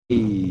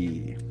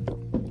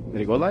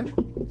Did it go live?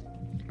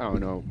 Oh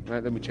no,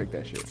 let me check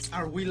that shit.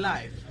 Are we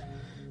live?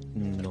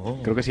 No.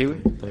 Creo que sí,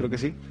 güey. Creo que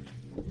sí.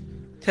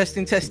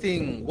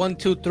 Testing. 1,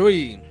 2,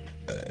 3.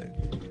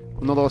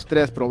 1, 2,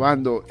 3,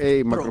 probando.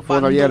 Ey, micrófono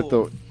Probando.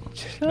 abierto.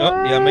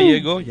 No, me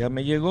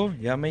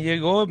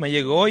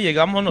llegó.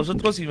 Llegamos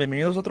nosotros y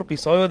bienvenidos a otro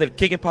episodio del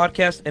Kick It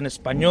Podcast en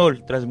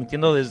español,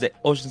 transmitiendo desde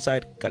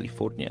Oceanside,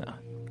 California.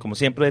 Como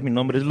siempre, mi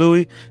nombre es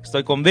Louis,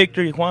 estoy con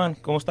Víctor y Juan.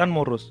 ¿Cómo están,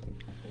 morros?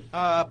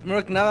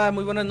 Primero que nada,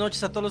 muy buenas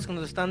noches a todos los que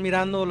nos están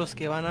mirando, los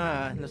que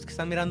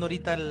están mirando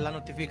ahorita la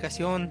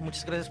notificación.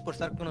 Muchas gracias por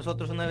estar con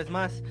nosotros una vez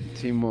más.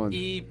 Simón.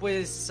 Y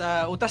pues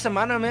otra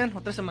semana,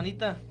 otra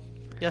semanita.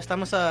 Ya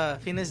estamos a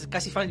fines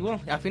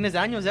de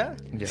años ya.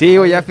 Sí,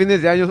 güey, ya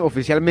fines de años,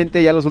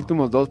 oficialmente ya los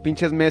últimos 2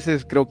 pinches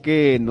meses, creo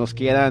que nos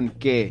quedan,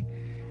 ¿qué?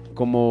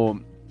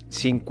 Como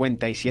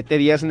 57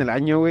 días en el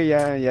año, güey,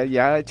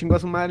 ya chingó a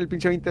su madre el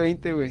pinche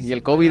 2020, güey. Y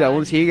el COVID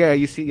aún sigue,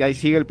 ahí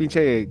sigue el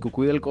pinche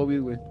cucuy del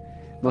COVID, güey.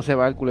 No se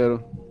va el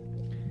culero.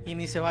 Y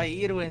ni se va a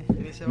ir, güey.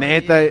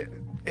 Neta,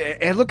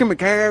 es lo que me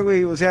caga,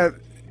 güey, o sea,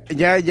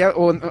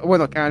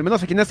 bueno, al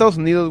menos aquí en Estados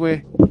Unidos,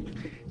 güey.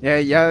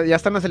 Ya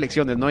están las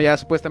elecciones, ¿no? Ya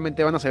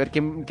supuestamente van a saber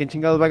quién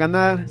chingados va a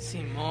ganar.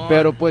 Simón.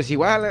 Pero pues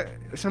igual,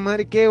 esa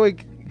madre qué, güey.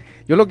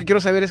 Yo lo que quiero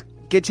saber es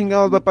qué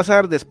chingados va a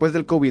pasar después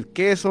del COVID.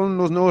 ¿Qué son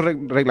los nuevos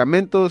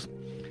reglamentos?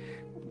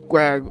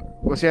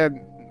 O sea,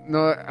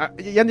 no,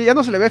 ya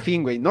no se le ve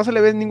fin, güey. No se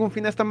le ve ningún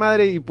fin a esta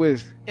madre y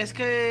pues... Es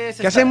que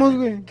 ¿Qué hacemos,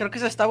 güey? Creo que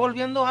se está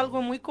volviendo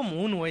algo muy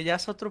común, güey. Ya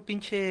es otro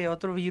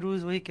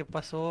virus, güey, que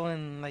pasó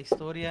en la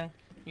historia.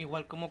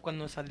 Igual como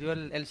cuando salió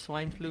el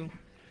swine flu.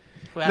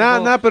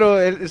 Nada, pero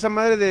esa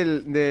madre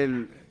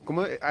del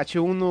 ¿cómo?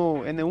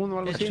 H1N1 o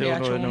algo así.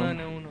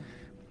 H1N1.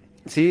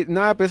 Sí,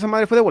 nada, pero esa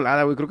madre fue de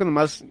volada, güey. Creo que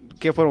nomás,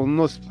 ¿qué fueron?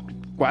 Unos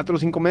 4 o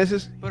 5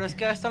 meses. Pero es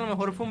que hasta a lo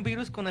mejor fue un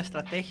virus con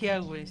estrategia,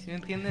 güey. ¿Sí me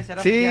entiendes?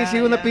 Sí,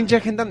 una pinche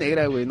agenda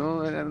negra, güey.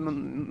 No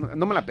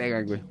me la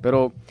pegan, güey.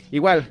 Pero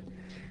igual,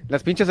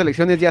 las pinches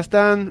elecciones ya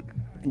están.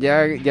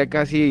 Ya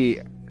casi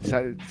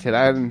se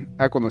dan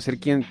a conocer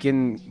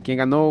quién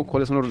ganó,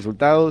 cuáles son los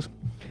resultados.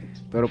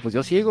 Pero pues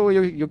yo sigo,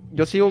 güey,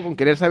 yo sigo con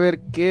querer saber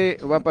qué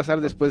va a pasar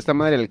después de esta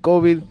madre del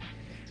COVID,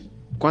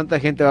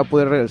 cuánta gente va a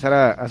poder regresar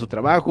a su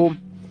trabajo,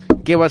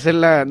 qué va a ser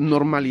la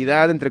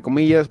normalidad, entre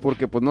comillas,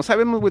 porque pues no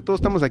sabemos, güey,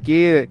 todos estamos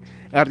aquí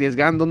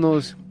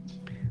arriesgándonos,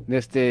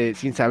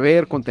 sin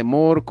saber, con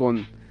temor,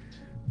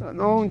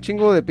 un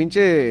chingo de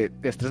pinche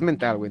estrés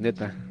mental, güey,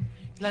 neta.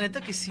 La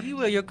neta que sí,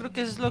 güey, yo creo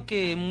que eso es lo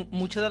que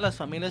muchas de las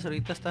familias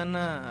ahorita están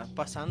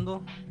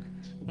pasando.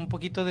 Un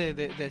poquito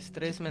de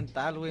estrés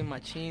mental, güey,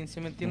 machín,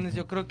 ¿sí me entiendes?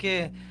 Yo creo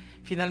que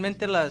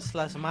finalmente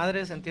las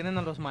madres entienden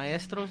a los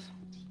maestros,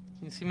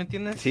 ¿sí me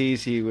entiendes?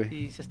 Sí, güey.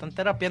 Y se están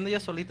terapiando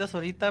ellas solitas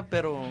ahorita,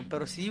 pero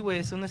sí, güey,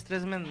 es un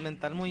estrés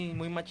mental muy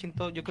machín,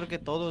 yo creo que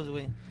todos,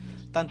 güey,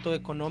 tanto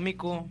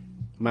económico,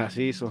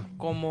 macizo,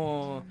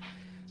 como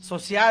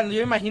social.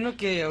 Yo imagino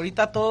que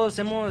ahorita todos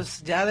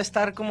hemos ya de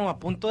estar como a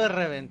punto de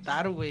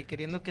reventar, güey,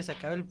 queriendo que se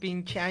acabe el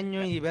pinche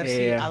año y ver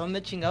si a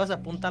dónde chingados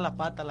apunta la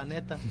pata, la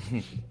neta.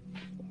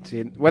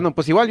 Sí, bueno,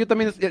 pues igual yo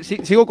también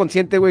sigo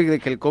consciente, güey,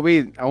 de que el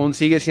COVID aún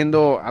sigue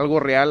siendo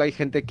algo real. Hay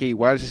gente que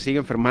igual se sigue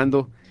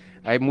enfermando.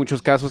 Hay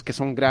muchos casos que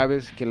son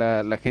graves, que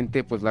la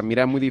gente pues la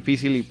mira muy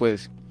difícil y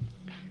pues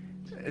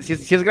sí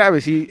es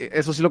grave, sí,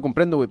 eso sí lo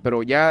comprendo, güey.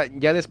 Pero ya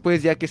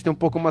después, ya que esté un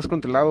poco más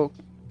controlado,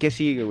 ¿qué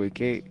sigue, güey?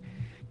 ¿Qué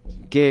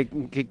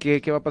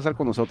va a pasar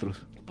con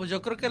nosotros? Pues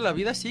yo creo que la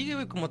vida sigue,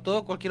 güey, como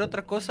todo, cualquier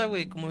otra cosa,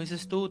 güey. Como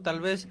dices tú, tal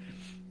vez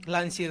la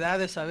ansiedad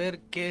de saber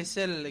qué es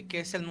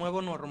el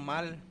nuevo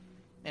normal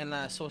en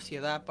la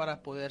sociedad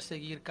para poder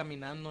seguir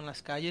caminando en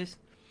las calles.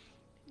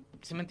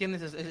 ¿Sí me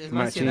entiendes? Es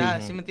la ansiedad,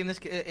 ¿sí me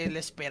entiendes? El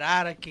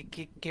esperar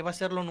que va a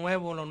ser lo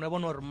nuevo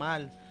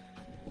normal.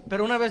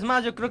 Pero una vez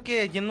más, yo creo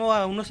que yendo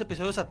a unos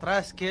episodios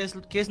atrás, ¿qué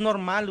es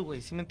normal,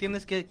 güey? ¿Sí me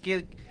entiendes?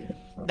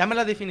 Dame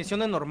la definición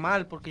de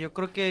normal, porque yo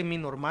creo que mi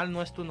normal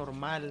no es tu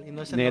normal y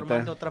no es el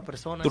normal de otra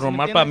persona. Tu ¿Sí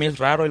normal para mí es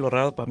raro y lo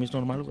raro para mí es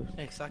normal, güey.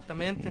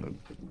 Exactamente.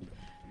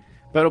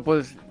 Pero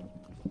pues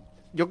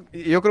yo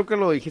creo que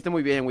lo dijiste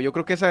muy bien, güey. Yo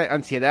creo que esa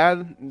ansiedad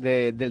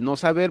del no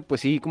saber,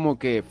 pues sí, como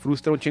que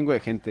frustra un chingo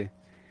de gente.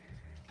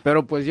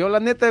 Pero pues yo,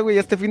 la neta, güey,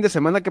 este fin de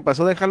semana que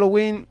pasó de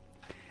Halloween,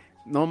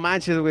 no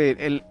manches, güey.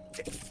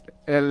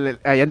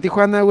 Allá en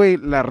Tijuana, güey,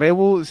 la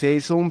Rebu se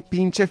hizo un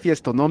pinche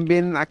fiestonón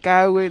bien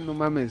acá, güey, no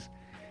mames.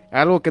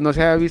 Algo que no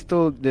se había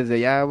visto desde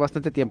ya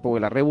bastante tiempo,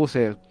 güey. La Rebu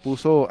se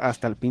puso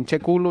hasta el pinche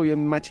culo,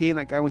 bien machín,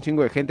 acá un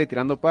chingo de gente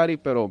tirando party,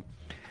 pero...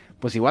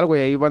 Pues igual,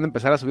 güey, ahí van a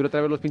empezar a subir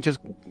otra vez los pinches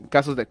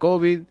casos de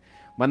COVID.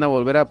 Van a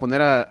volver a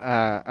poner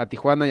a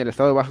Tijuana y al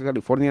estado de Baja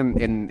California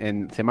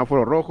en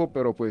semáforo rojo,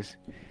 pero pues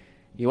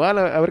igual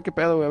a ver qué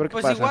pedo, güey, a ver qué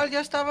pues pasa. Pues igual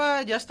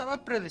ya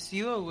estaba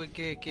predecido, güey,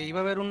 que iba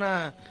a haber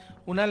una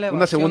elevación.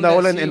 Una segunda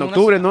ola en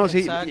octubre, ¿no?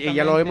 Sí, y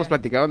ya lo hemos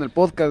platicado en el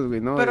podcast,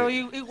 güey, ¿no? Pero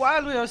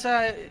igual, güey, o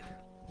sea,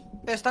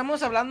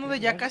 Estamos hablando de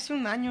ya casi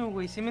un año,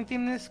 güey, ¿sí me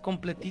entiendes?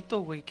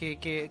 Completito, güey,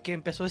 que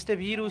empezó este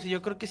virus. Y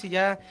yo creo que si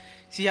ya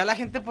la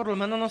gente por lo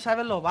menos no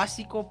sabe lo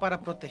básico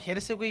para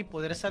protegerse, güey, y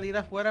poder salir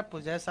afuera,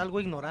 pues ya es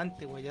algo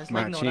ignorante, güey. Ya es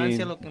la Machín.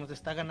 ignorancia lo que nos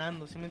está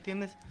ganando, ¿sí me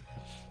entiendes?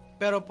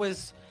 Pero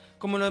pues,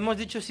 como lo hemos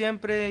dicho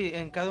siempre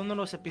en cada uno de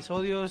los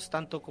episodios,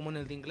 tanto como en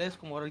el de inglés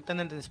como ahorita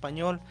en el de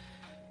español,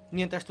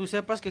 mientras tú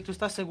sepas que tú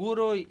estás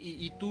seguro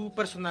y tú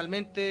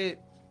personalmente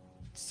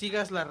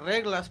sigas las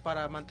reglas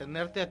para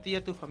mantenerte a ti y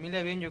a tu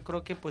familia bien, yo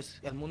creo que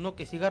pues el mundo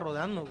que siga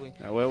rodando, güey.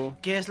 A huevo.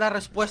 Que es la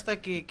respuesta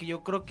que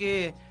yo creo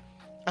que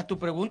a tu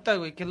pregunta,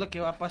 güey, ¿qué es lo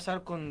que va a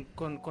pasar con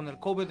el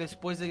COVID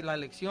después de la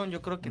elección?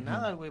 Yo creo que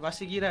nada, güey, va a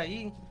seguir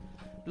ahí.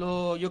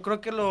 Yo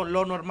creo que lo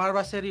normal va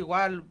a ser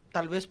igual,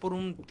 tal vez por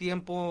un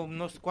tiempo,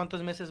 unos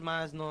cuantos meses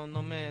más, no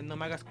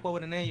me hagas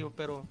pobre en ello,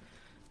 pero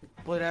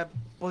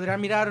podría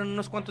mirar en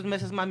unos cuantos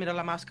meses más, mirar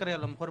la máscara y a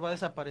lo mejor va a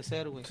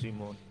desaparecer, güey.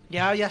 Simón.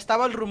 Ya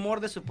estaba el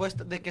rumor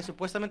de que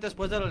supuestamente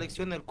después de la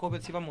elección el COVID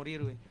se iba a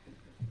morir, güey.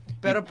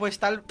 Pero pues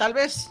tal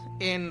vez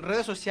en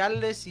redes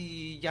sociales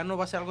y ya no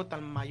va a ser algo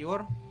tan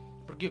mayor.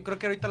 Porque yo creo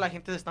que ahorita la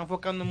gente se está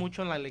enfocando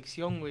mucho en la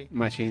elección, güey.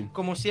 Machine.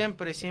 Como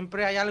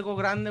siempre hay algo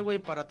grande, güey,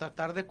 para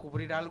tratar de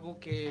cubrir algo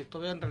que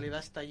todavía en realidad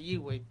está allí,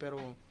 güey. Pero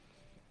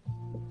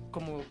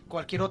como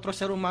cualquier otro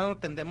ser humano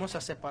tendemos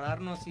a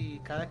separarnos y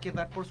cada quien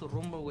dar por su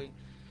rumbo, güey.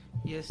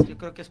 Y yo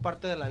creo que es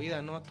parte de la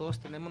vida, ¿no? Todos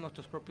tenemos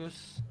nuestros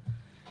propios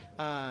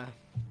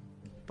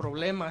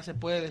problemas, se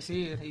puede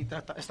decir, y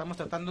estamos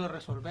tratando de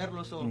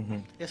resolverlos, o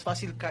es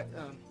fácil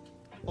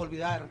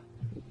olvidar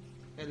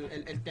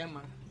el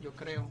tema, yo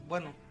creo.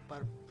 Bueno,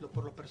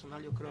 por lo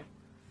personal yo creo,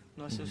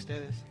 no sé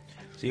ustedes.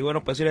 Sí,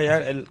 bueno, pues mira, ya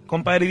el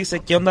compadre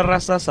dice, ¿qué onda,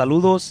 raza?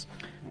 Saludos.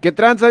 ¿Qué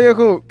tranza,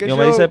 viejo? ¿Qué Yo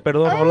show? me dice,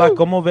 perdón, hola,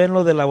 ¿cómo ven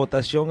lo de la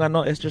votación?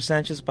 Ganó Esther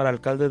Sánchez para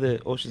alcalde de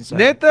Oceanside.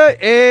 Neta,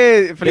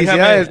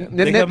 felicidades.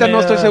 Déjame- Neta, no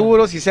estoy déjame-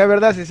 seguro si sea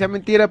verdad, si sea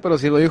mentira, pero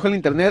si lo dijo en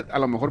internet, a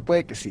lo mejor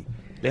puede que sí.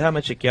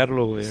 Déjame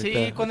chequearlo, güey. Sí,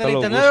 ahorita- con ahorita el lo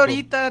internet busco.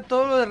 ahorita,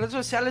 todo lo de redes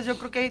sociales, yo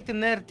creo que hay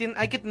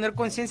que tener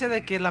conciencia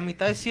de que la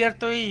mitad es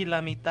cierto y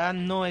la mitad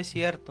no es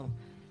cierto.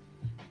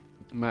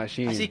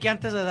 Machine. Así que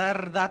antes de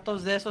dar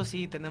datos de eso,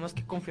 sí, tenemos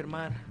que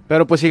confirmar.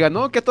 Pero pues si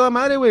ganó, que a toda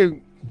madre,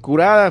 güey.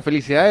 Curada,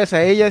 felicidades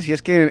a ella. Si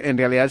es que en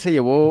realidad se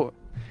llevó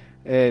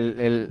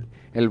el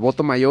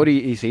voto mayor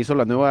y se hizo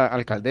la nueva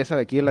alcaldesa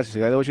de aquí de la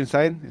ciudad de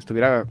Oceanside.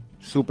 Estuviera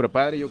súper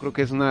padre. Yo creo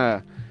que es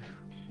una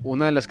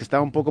de las que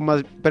estaba un poco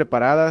más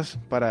preparadas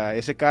para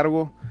ese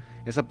cargo,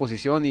 esa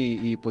posición.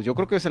 Y pues yo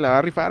creo que se la va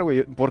a rifar,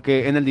 güey.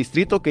 Porque en el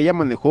distrito que ella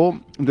manejó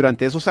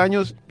durante esos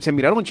años, se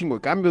miraron un chingo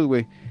de cambios,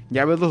 güey.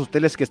 Ya ves los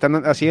hoteles que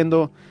están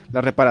haciendo,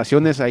 las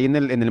reparaciones ahí en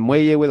el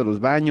muelle, güey, de los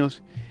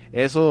baños.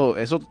 Eso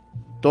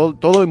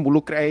todo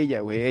involucra a ella,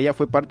 güey. Ella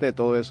fue parte de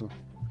todo eso.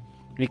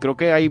 Y creo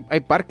que hay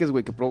parques,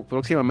 güey, que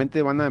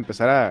próximamente van a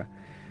empezar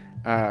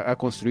a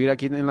construir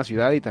aquí en la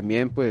ciudad. Y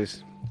también,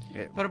 pues,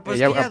 Pero pues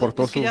ella que ya,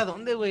 aportó es que su... ya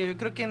dónde, güey. Yo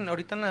creo que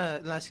ahorita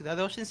en la ciudad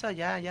de Oceanside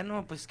ya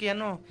no, pues es que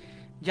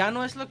ya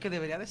no es lo que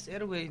debería de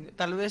ser, güey.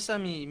 Tal vez a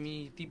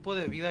mi tipo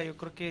de vida, yo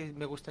creo que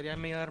me gustaría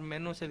mirar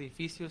menos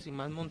edificios y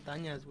más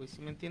montañas, güey. ¿Sí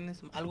me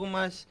entiendes? Algo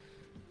más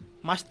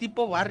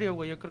tipo barrio,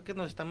 güey. Yo creo que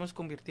nos estamos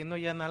convirtiendo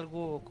ya en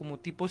algo como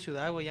tipo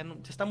ciudad, güey. Ya no,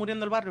 se está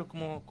muriendo el barrio,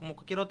 como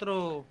cualquier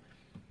otro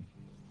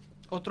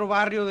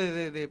barrio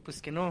de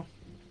pues que no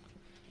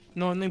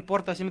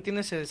importa, ¿sí me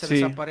entiendes? Se Sí.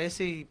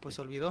 desaparece y pues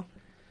se olvidó.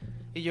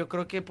 Y yo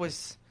creo que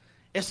pues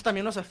eso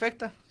también nos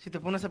afecta, si te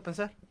pones a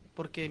pensar.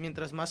 Porque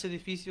mientras más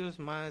edificios,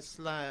 más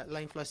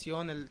la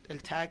inflación,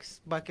 el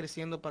tax va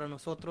creciendo para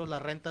nosotros, la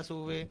renta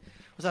sube,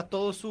 o sea,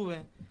 todo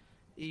sube.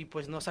 Y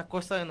pues no es a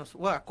costa de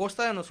a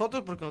costa de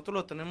nosotros porque nosotros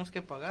lo tenemos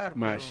que pagar.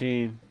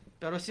 Machine.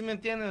 Pero sí me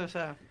entiendes, o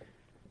sea,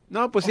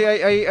 No, pues sí,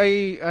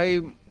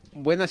 hay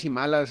buenas y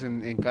malas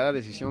en cada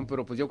decisión,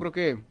 pero pues yo creo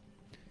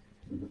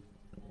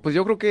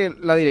que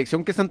la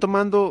dirección que están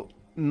tomando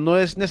no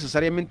es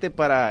necesariamente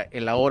para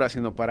el ahora,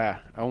 sino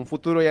para a un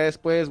futuro ya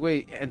después,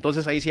 güey.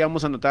 Entonces ahí sí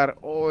vamos a notar,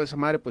 oh, esa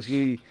madre, pues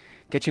sí,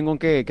 qué chingón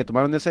que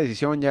tomaron esa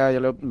decisión, ya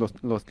lo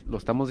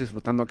estamos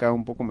disfrutando acá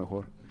un poco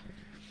mejor.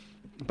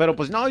 Pero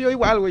pues no, yo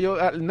igual, güey, yo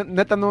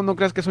neta no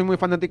creas que soy muy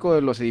fanático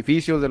de los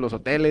edificios, de los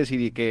hoteles y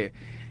de que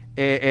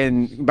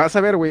vas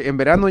a ver, güey, en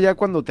verano ya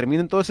cuando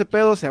terminen todo ese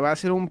pedo se va a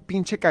hacer un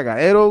pinche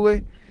cagadero,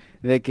 güey,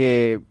 de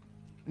que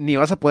ni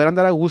vas a poder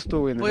andar a gusto,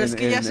 güey, pues es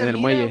que ya en se el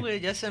mira, muelle. güey,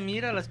 ya se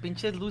mira las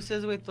pinches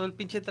luces, güey, todo el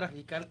pinche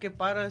trafical que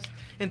paras.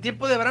 En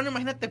tiempo de verano,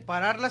 imagínate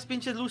parar las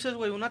pinches luces,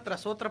 güey, una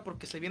tras otra,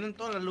 porque se vienen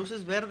todas las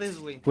luces verdes,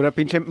 güey. Pura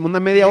pinche,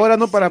 una media hora,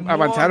 ¿no? Para Simón.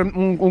 avanzar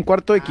un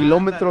cuarto de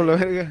kilómetro, la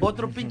Ándale. verga.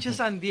 Otro pinche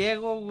San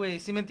Diego, güey.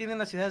 ¿Sí me entienden?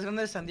 Las ciudades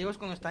grandes de San Diego es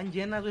cuando están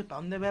llenas, güey.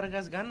 ¿Para dónde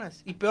vergas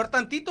ganas? Y peor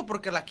tantito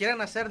porque la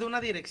quieren hacer de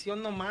una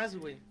dirección nomás,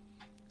 güey.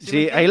 Sí, me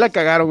ahí entiendes? la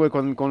cagaron, güey,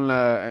 con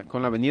la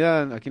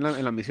avenida aquí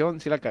en la Misión,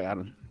 sí la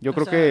cagaron. Yo O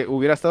creo sea- que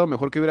hubiera estado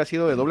mejor que hubiera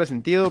sido de doble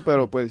sentido,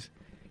 pero pues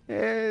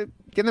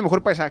tiene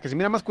mejor paisaje, se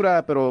mira más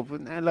curada, pero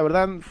pues, la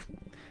verdad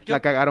la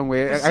cagaron,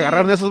 güey. Pues sí.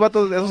 Agarraron esos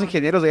vatos, esos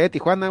ingenieros de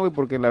Tijuana, güey,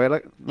 porque la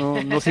verdad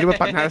no sirve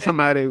para nada esa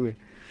madre, güey.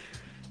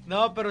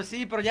 No, pero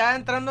sí, pero ya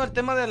entrando al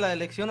tema de la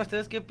elección,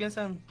 ¿ustedes qué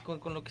piensan con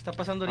lo que está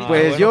pasando ahorita?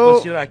 Pues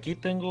yo- pues, aquí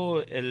tengo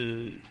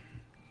el...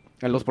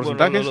 ¿En los Bueno,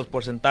 porcentajes? los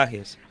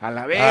porcentajes. A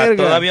la verga.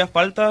 Todavía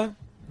falta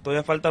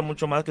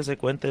mucho más que se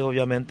cuente,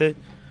 obviamente,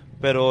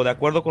 pero de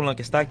acuerdo con lo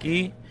que está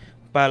aquí,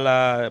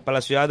 para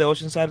la ciudad de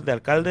Oceanside,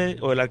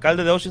 el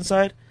alcalde de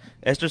Oceanside,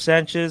 Esther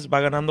Sánchez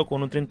va ganando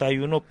con un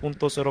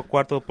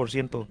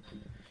 31.04%.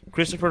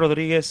 Christopher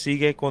Rodríguez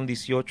sigue con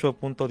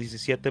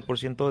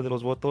 18.17% de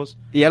los votos.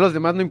 Y ya los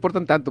demás no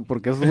importan tanto,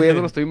 porque esos güeyes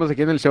no los tuvimos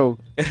aquí en el show.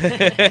 Sí,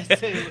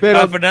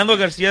 Pero, Fernando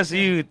García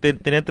sí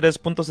tenía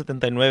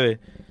 3.79.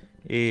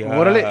 Y,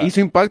 órale,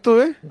 hizo impacto,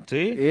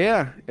 Sí.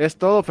 Yeah, es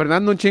todo.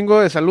 Fernando, un chingo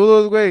de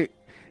saludos, güey.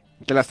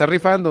 Te la está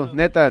rifando,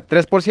 neta.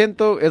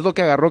 3% es lo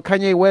que agarró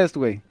Kanye West,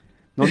 güey.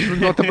 No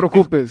te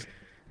preocupes.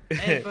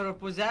 pero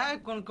pues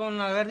ya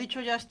con haber dicho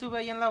ya estuve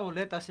ahí en la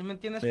boleta, ¿sí me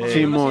entiendes? Sí. Por lo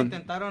menos Simón.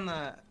 intentaron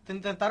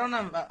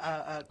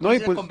a No, y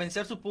pues-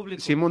 convencer su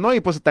público. Simón, no, y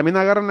pues también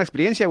agarran la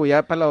experiencia, güey.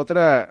 Ya para la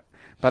otra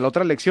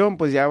elección,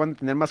 pues ya van a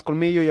tener más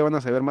colmillo, ya van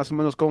a saber más o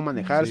menos cómo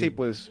manejarse Sí. y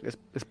pues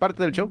es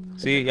parte del show.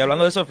 Sí, y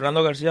hablando de eso,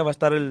 Fernando García va a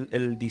estar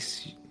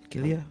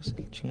 ¿qué día?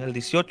 Chinga, el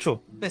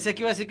 18. Pensé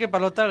que iba a decir que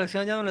para la otra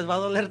elección ya no les va a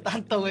doler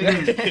tanto, güey.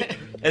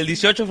 El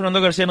 18 Fernando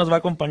García nos va a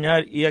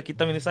acompañar y aquí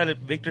también sale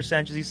Víctor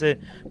Sánchez, dice,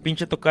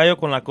 pinche tocayo,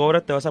 con la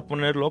cobra te vas a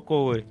poner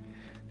loco, güey.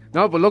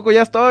 No, pues loco,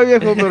 ya estoy,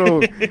 viejo, pero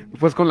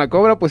pues con la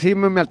cobra, pues sí,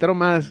 me altero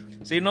más.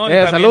 Sí, no, y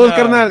saludos,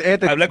 carnal.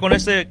 Hablé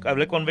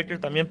con Víctor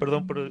también,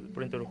 perdón por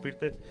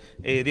interrumpirte.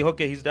 Dijo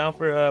que he's down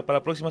para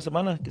la próxima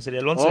semana, que sería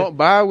el 11. Oh,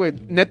 va, güey.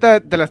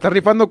 Neta, te la estás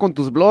rifando con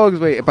tus blogs,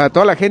 güey. Para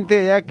toda la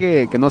gente ya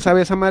que no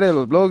sabe esa madre de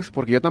los blogs,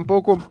 porque yo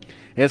tampoco,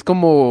 es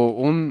como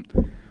un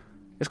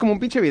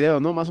pinche video,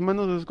 ¿no? Más o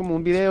menos es como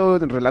un video,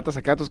 relatas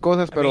acá tus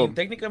cosas, I pero mean,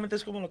 técnicamente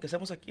es como lo que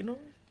hacemos aquí, ¿no?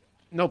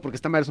 no, porque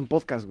esta madre es un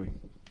podcast, güey.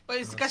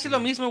 Pues casi lo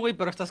mismo, güey,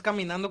 pero estás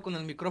caminando con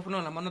el micrófono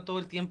en la mano todo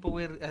el tiempo,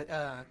 güey.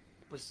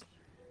 Pues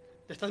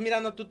te estás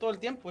mirando tú todo el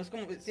tiempo. Es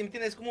como, ¿sí me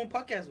entiendes? Es como un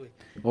podcast, güey.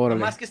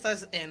 Órale. Más que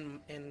estás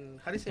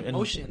how do you say,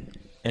 motion.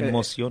 En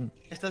emoción.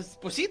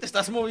 Pues sí, te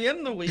estás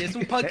moviendo, güey. Es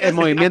un podcast. En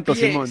movimiento, a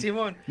pie,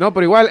 Simón. No,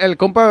 pero igual, el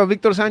compa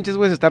Víctor Sánchez,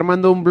 güey, se está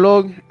armando un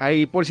blog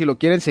ahí por si lo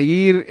quieren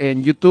seguir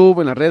en YouTube,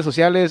 en las redes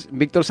sociales.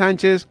 Víctor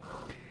Sánchez,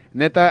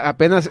 neta,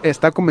 apenas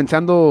está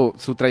comenzando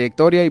su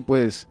trayectoria y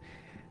pues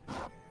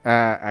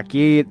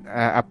aquí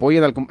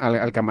apoyen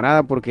al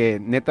camarada porque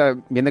neta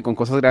viene con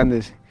cosas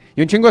grandes.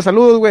 Y un chingo de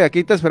saludos, güey,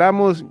 aquí te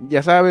esperamos,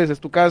 ya sabes, es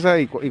tu casa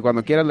y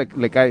cuando quieras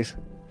le caes.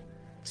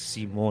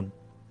 Simón.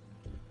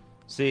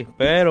 Sí,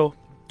 pero,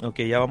 ok,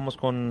 ya vamos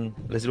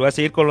les voy a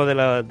seguir con lo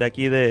de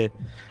aquí de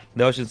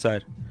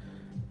Oceanside.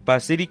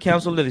 Para City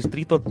Council del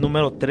distrito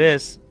número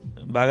 3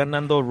 va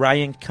ganando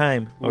Ryan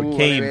Kime, de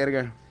Kame,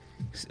 verga.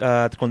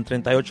 con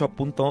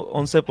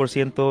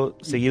 38.11%,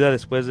 seguida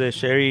después de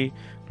Sherry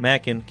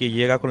Mackin, que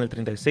llega con el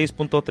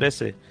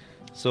 36.13%.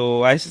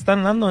 So, ahí se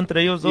están dando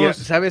entre ellos dos.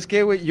 Y, ¿sabes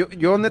qué, güey?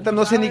 Yo neta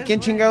no sé ni sabes, quién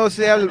güey? chingado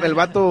sea el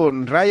vato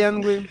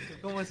Ryan, güey.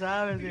 ¿Cómo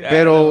sabes, güey?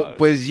 Pero,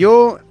 pues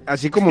yo,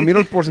 así como miro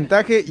el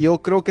porcentaje,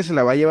 yo creo que se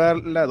la va a llevar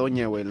la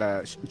doña, güey,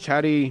 la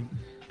Shari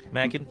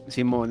Mackin.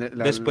 Simón.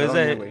 Después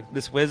doña, güey.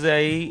 de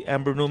ahí,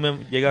 Amber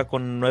Newman llega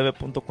con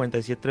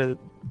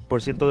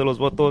 9.47% de los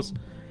votos,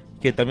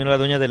 que también es la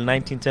dueña del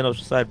 1910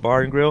 Oceanside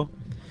Bar and Grill.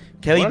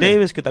 Kelly Órale.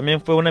 Davis, que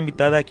también fue una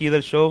invitada aquí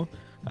del show,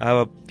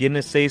 tiene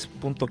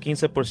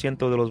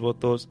 6.15% de los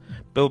votos.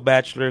 Bill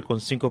Bachelor con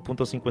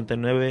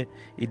 5.59%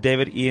 y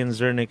David Ian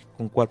Zernick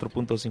con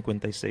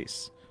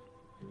 4.56%.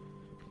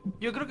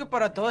 Yo creo que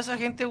para toda esa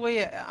gente, güey,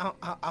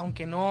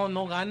 aunque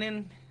no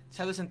ganen,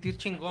 se ha de sentir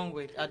chingón,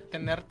 güey. A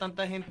tener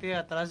tanta gente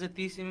atrás de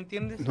ti, ¿sí me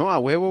entiendes? No, a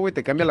huevo, güey,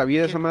 te cambia la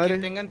vida esa Que madre.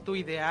 tengan tu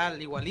ideal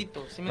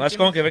igualito, ¿sí me No es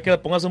como que entiendes? ve que le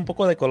pongas un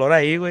poco de color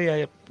ahí,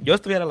 güey. Yo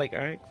estuviera like,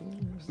 alright, cool.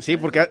 Sí,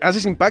 porque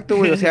haces impacto,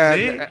 güey, o sea,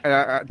 Sí.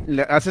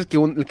 haces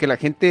que la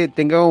gente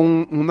tenga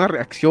una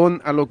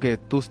reacción a lo que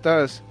tú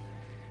estás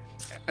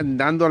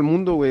dando al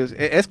mundo, güey.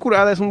 Es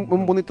curada, es un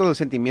bonito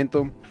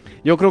sentimiento.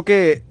 Yo creo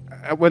que,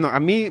 bueno, a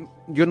mí,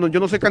 yo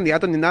no soy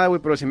candidato ni nada,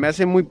 güey, pero se me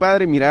hace muy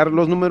padre mirar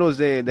los números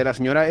de la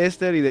señora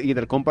Esther y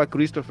del compa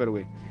Christopher,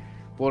 güey.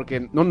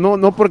 Porque,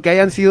 no porque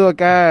hayan sido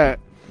acá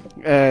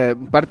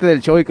parte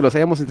del show y que los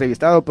hayamos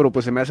entrevistado, pero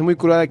pues se me hace muy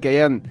curada que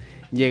hayan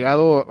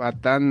llegado a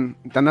tan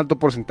alto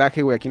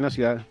porcentaje, güey, aquí en la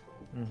ciudad.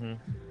 Ujú.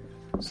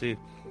 Sí.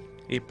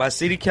 Y para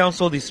City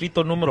Council,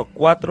 distrito número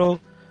 4,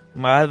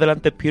 más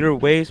adelante Peter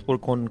Weiss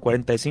con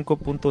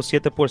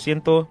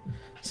 45.7%,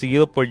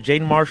 seguido por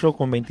Jane Marshall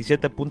con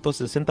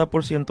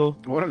 27.60%,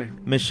 Órale.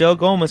 Michelle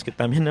Gómez, que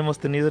también hemos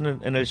tenido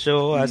en el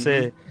show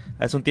hace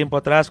un tiempo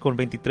atrás, con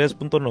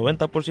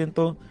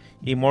 23.90%,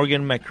 y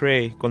Morgan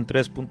McCrae con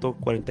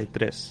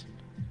 3.43%.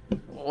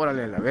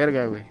 Órale, la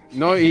verga, güey.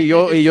 No, y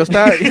yo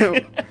estaba,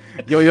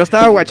 yo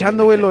estaba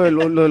guachando, güey, lo de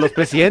los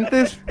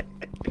presidentes.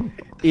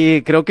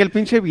 Y creo que el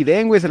pinche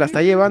Biden, güey, se la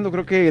está llevando.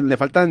 Creo que le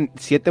faltan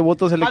 7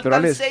 votos Faltan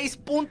electorales. 6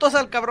 puntos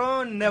al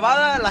cabrón.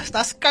 Nevada, la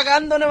estás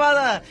cagando,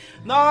 Nevada.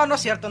 No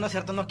es cierto.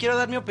 No quiero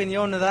dar mi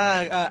opinión,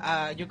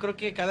 ¿verdad? Yo creo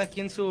que cada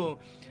quien su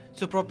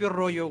propio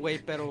rollo, güey,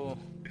 pero...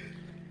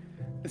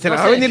 Se la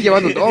No va a sé. venir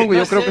llevando todo, güey,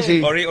 No yo creo que sé.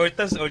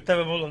 sí. Ahorita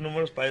vemos los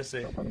números para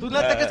ese. ¿Tú no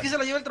te crees que se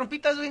la lleve el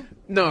Trompitas, güey?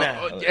 No, Nah,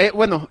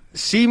 bueno,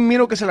 sí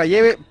miro que se la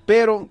lleve,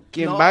 pero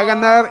quien No. va a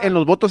ganar en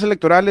los votos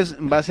electorales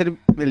va a ser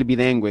el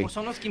Biden, güey. Pues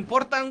son los que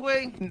importan,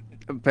 güey.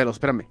 Pero,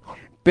 espérame.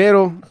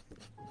 Pero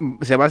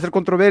se va a hacer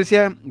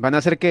controversia, van a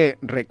hacer que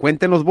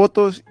recuenten los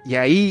votos y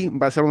ahí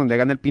va a ser donde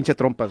gana el pinche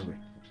Trompas, güey.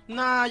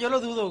 Nah, yo lo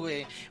dudo,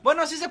 güey.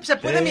 Bueno, sí se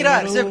puede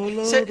mirar,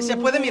 se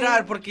puede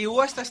mirar, porque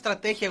hubo esta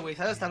estrategia, güey,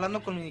 ¿sabes? Está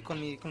hablando con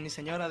mi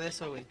señora de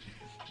eso, güey.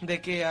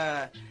 De que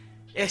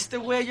este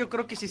güey, yo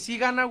creo que si sí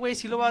gana, güey,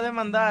 sí lo va a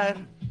demandar.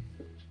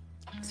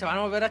 Se van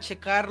a volver a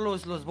checar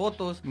los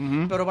votos,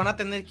 Ujú. pero van a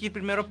tener que ir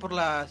primero por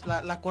la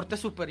Corte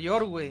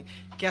Superior, güey.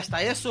 Que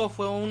hasta eso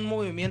fue un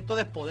movimiento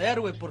de poder,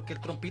 güey, porque el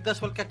Trompitas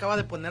fue el que acaba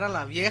de poner a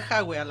la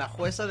vieja, güey, a la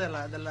jueza de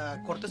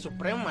la Corte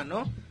Suprema,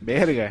 ¿no?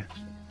 Verga.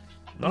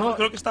 No,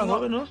 creo que está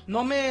joven, ¿no?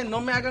 No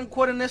me hagan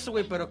cuero en eso,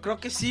 güey, pero creo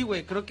que sí,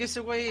 güey. Creo que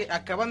ese güey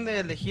acaban de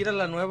elegir a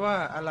la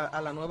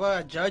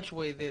nueva judge,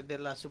 güey, de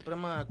la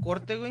Suprema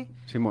Corte, güey.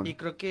 Simón. Y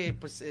creo que,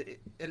 pues,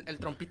 el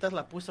Trompitas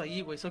la puso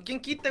ahí, güey. So, ¿quién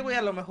quite, güey?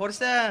 A lo mejor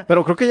sea...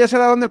 Pero creo que ya se ha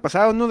dado en el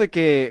pasado, ¿no? De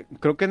que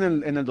creo que en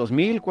el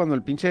 2000, cuando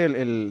el pinche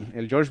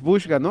el George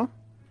Bush ganó,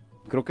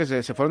 creo que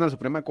se fueron a la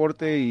Suprema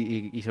Corte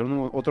y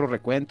hicieron otro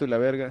recuento y la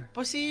verga.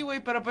 Pues sí, güey,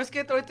 pero pues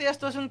que ahorita ya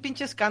esto es un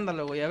pinche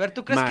escándalo, güey. A ver,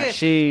 ¿tú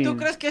Machine.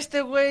 crees que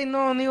este güey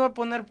no iba a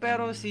poner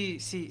pero si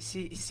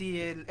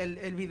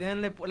el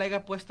Biden le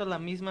haya puesto la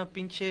misma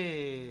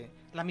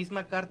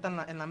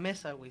carta en la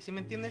mesa, güey? ¿Sí me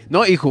entiendes?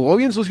 No, y jugó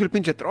bien sucio el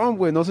pinche Trump,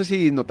 güey. No sé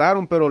si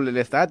notaron, pero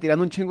le estaba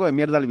tirando un chingo de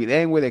mierda al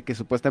Biden, güey, de que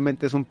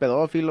supuestamente es un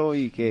pedófilo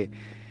y que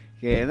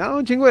no,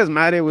 un chingo de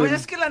desmadre, güey.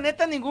 Pues es que la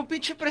neta, ningún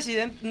pinche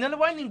presidente, no le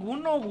voy a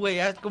ninguno, güey,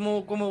 como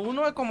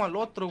uno como al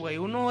otro, güey.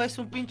 Uno es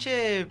un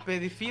pinche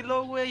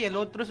pedófilo, güey, y el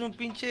otro es un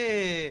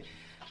pinche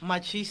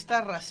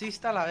machista,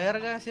 racista, la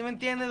verga, ¿sí me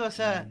entiendes? O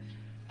sea,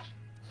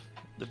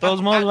 De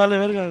todos modos, vale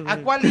verga. ¿a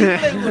güey. cuál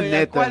irle, güey? ¿A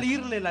Neta. cuál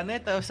irle, la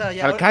neta? O sea,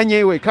 ya... Al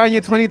Kanye, güey.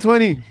 Kanye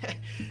 2020.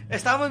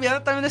 Estábamos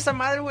viendo también esa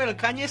madre, güey, el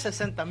Kanye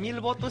 60,000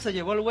 votos se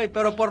llevó el güey,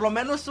 pero por lo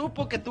menos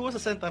supo que tuvo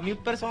 60,000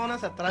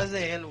 personas atrás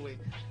de él, güey.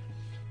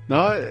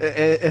 No,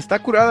 está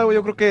curada, güey.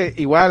 Yo creo que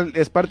igual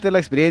es parte de la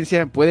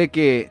experiencia. Puede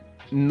que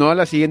no a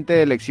la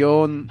siguiente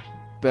elección,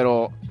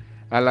 pero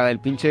a la del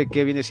pinche,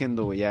 ¿qué viene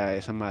siendo, güey? Ya,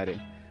 esa madre.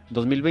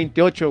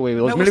 2028, güey.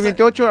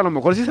 2028 a lo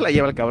mejor sí se la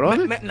lleva el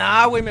cabrón.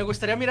 No, güey, me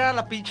gustaría mirar a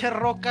la pinche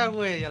Roca,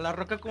 güey, a la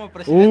Roca como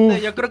presidente.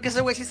 Uf. Yo creo que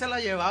ese güey sí se la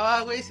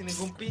llevaba, güey, sin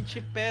ningún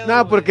pinche pedo. No,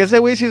 güey. porque ese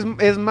güey sí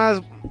es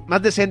más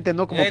decente,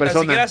 ¿no? Como Ni siquiera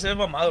persona. se ve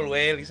mamado el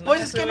güey. Dice,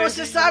 Pues es ese que no güey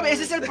se sí, sabe,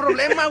 ese es el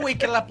problema, güey,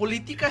 que la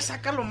política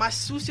saca lo más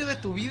sucio de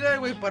tu vida,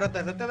 güey, para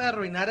tratarte de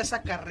arruinar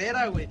esa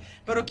carrera, güey.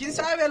 Pero quién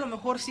sabe, a lo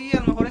mejor sí,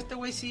 a lo mejor este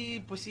güey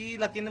sí, pues sí,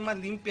 la tiene más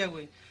limpia,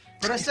 güey.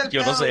 Pero es el Yo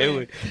pedo, no sé,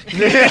 güey.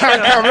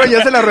 Cabrón,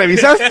 ¿ya se la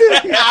revisaste?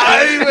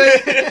 Ay, güey.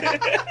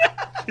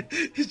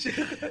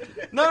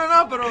 No,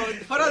 pero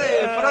fuera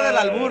del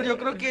albur, yo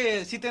creo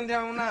que sí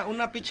tendría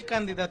una pinche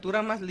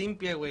candidatura más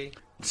limpia, güey.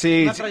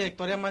 Sí. Una sí.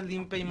 trayectoria más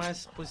limpia y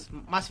más, pues,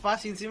 más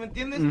fácil, ¿sí me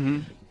entiendes?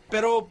 Ujú.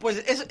 Pero,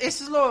 pues, eso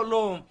es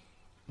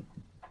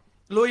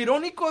lo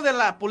irónico de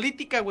la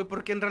política, güey,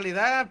 porque en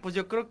realidad, pues,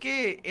 yo creo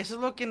que eso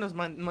es lo que nos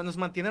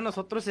mantiene a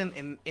nosotros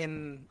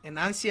en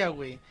ansia,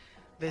 güey.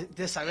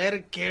 De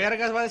saber qué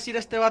vergas va a decir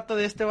este vato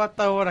de este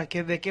vato ahora,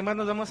 de qué más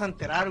nos vamos a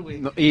enterar, güey.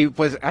 No, y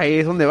pues ahí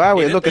es donde va,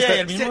 güey. Es lo que y, está...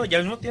 al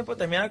mismo tiempo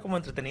también era como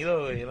entretenido,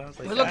 güey. ¿No? Es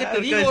lo que te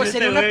digo,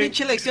 sería una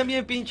pinche elección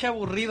bien pinche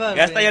aburrida,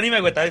 Ya hasta güey. ya ni me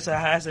aguantaba, dice,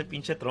 ese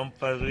pinche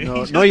trompas, güey.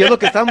 No, y es lo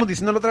que estábamos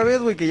diciendo la otra vez,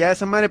 güey, que ya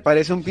esa madre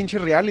parece un pinche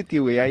reality,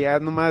 güey. Ya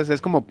nomás es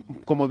como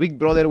Big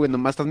Brother, güey.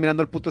 Nomás estás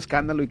mirando el puto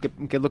escándalo y qué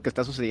es lo que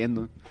está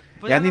sucediendo.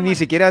 Pues ya ya ni nomás.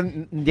 siquiera,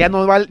 ya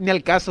no va ni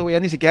al caso, güey.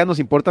 Ya ni siquiera nos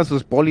importan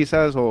sus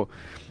pólizas o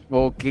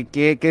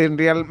qué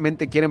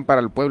realmente quieren para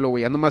el pueblo,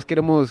 güey. Ya nomás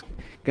queremos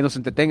que nos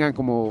entretengan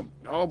como,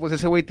 pues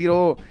ese güey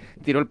tiró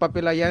el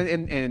papel allá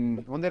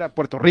en ¿dónde era?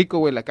 Puerto Rico,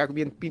 güey, acá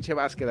bien pinche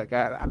básquet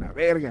acá, a la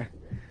verga.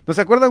 ¿No se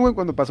acuerdan, güey,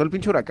 cuando pasó el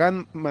pinche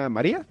huracán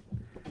María?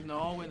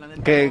 No, güey, la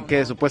neta. Que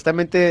no.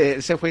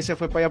 supuestamente se fue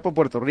para allá por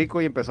Puerto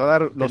Rico y empezó a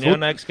dar Tenía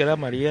una ex que era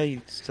María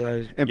y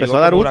empezó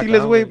a dar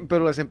útiles, güey,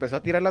 pero les empezó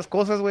a tirar las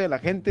cosas, güey, a la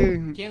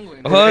gente. ¿Quién, güey?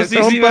 Oh, El sí,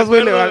 Trompas,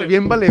 me güey, acuerdo,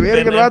 bien vale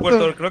verga el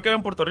vato. Creo que era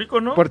en Puerto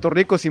Rico, ¿no? Puerto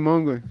Rico,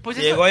 Simón, güey. Pues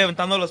Y eso, llegó ahí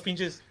aventando los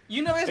pinches.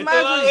 y una vez Ahí más,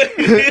 te va,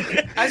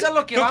 güey. A eso es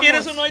lo que ¿Tú vamos.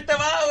 quieres uno? Ahí te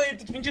va, güey,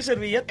 tus pinches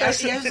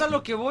servilletas. Y eso es a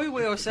lo que voy,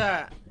 güey, o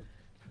sea,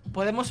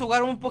 podemos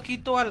jugar un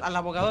poquito al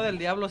abogado del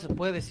diablo, se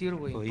puede decir,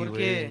 güey. Uy,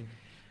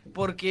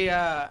 Porque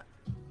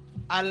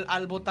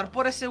al votar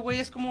por ese güey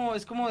es como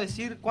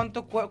decir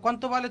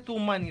cuánto vale tu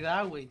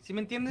humanidad, güey. ¿Sí me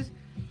entiendes?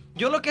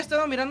 Yo lo que he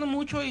estado mirando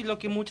mucho y lo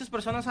que muchas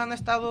personas han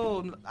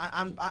estado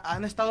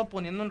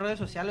poniendo en redes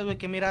sociales, güey,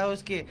 que he mirado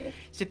es que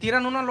se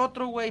tiran uno al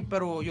otro, güey,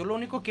 pero yo lo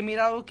único que he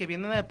mirado que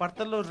viene de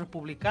parte de los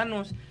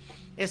republicanos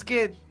es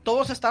que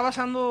todo se está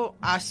basando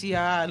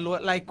hacia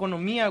la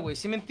economía, güey.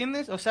 ¿Sí me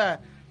entiendes? O sea,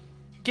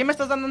 ¿qué me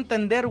estás dando a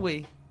entender,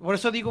 güey? Por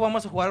eso digo,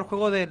 vamos a jugar el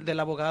juego del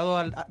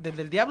abogado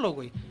del diablo,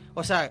 güey.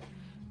 O sea,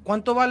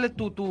 ¿cuánto vale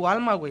tu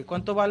alma, güey?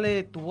 ¿Cuánto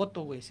vale tu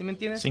voto, güey? ¿Sí me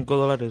entiendes?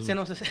 $5. Se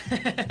nos,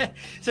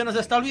 se nos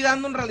está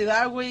olvidando en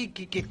realidad, güey,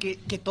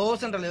 que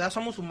todos en realidad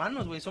somos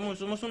humanos, güey.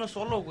 Somos uno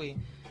solo, güey.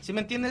 ¿Sí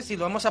me entiendes? Si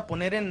lo vamos a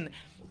poner en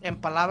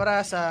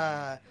palabras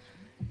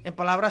en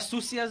palabras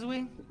sucias,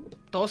 güey.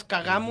 Todos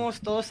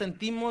cagamos, todos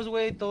sentimos,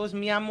 güey. Todos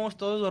miamos,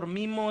 todos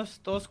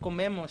dormimos, todos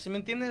comemos. ¿Sí me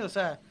entiendes? O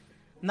sea,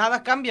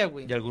 nada cambia,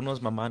 güey. Y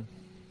algunos mamán.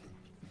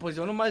 Pues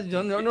yo nomás,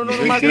 no No,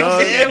 nomás sí, no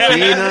sé, güey.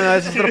 no,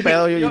 ese es otro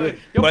pedo. Yo Por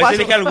eso paso.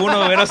 dije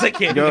alguno, güey, no sé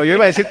qué. Yo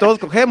iba a decir todos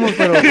cogemos,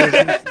 pero pues,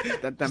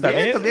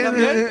 también.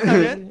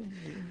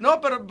 También. No,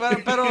 pero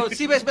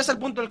sí ves el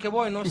punto al que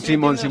voy, ¿no? ¿Sí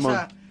Simón, me entiendes? Simón. O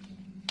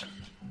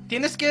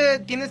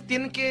sea,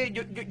 tienen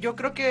que, yo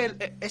creo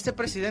que este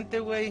presidente,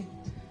 güey,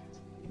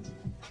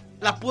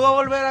 la pudo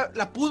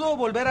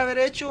volver a haber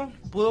hecho,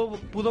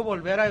 pudo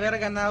volver a haber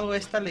ganado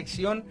esta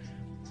elección,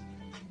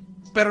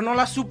 pero no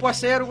la supo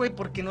hacer, güey,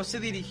 porque no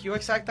se dirigió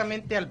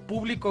exactamente al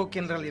público que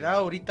en realidad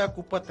ahorita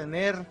ocupa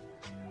tener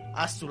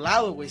a su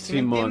lado, güey, ¿sí me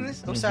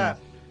entiendes? O sea,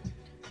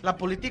 la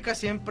política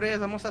siempre es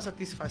vamos a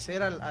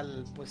satisfacer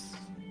al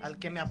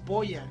que me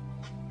apoya,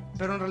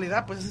 pero en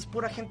realidad, pues, es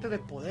pura gente de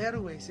poder,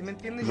 güey, ¿sí me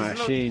entiendes?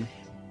 Machine.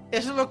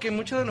 Eso es lo que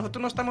muchos de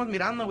nosotros no estamos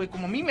mirando, güey.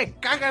 Como a mí me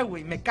caga,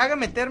 güey. Me caga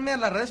meterme a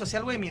las redes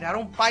sociales, güey, mirar a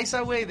un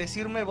paisa, güey, y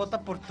decirme vota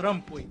por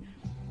Trump, güey.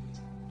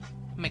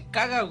 Me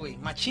caga, güey.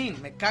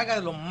 Machín, me caga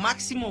de lo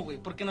máximo, güey.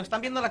 Porque nos están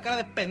viendo la cara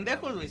de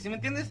pendejos, güey. ¿Sí me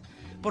entiendes?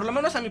 Por lo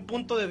menos a mi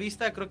punto de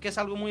vista, creo que es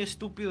algo muy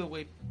estúpido,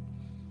 güey.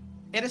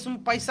 Eres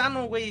un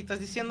paisano, güey, y estás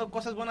diciendo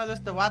cosas buenas de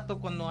este vato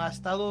cuando ha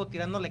estado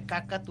tirándole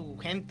caca a tu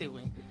gente,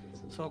 güey.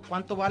 So,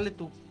 ¿cuánto vale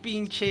tu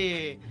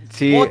pinche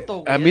voto,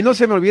 güey? A mí no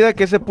se me olvida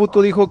que ese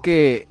puto dijo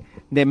que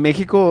de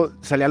México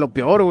salía lo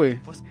peor, güey.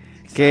 Pues,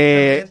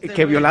 que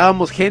güey.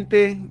 violábamos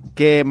gente,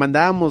 que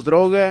mandábamos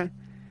droga,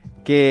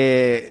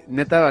 que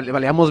neta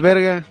valíamos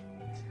verga.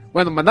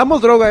 Bueno,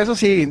 mandamos droga, eso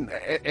sí,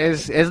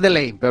 es de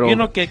ley, pero... Yo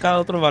no que cada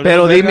otro vale.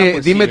 Pero verga,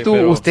 pues dime sí, tú,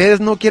 pero... ¿ustedes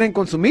no quieren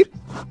consumir?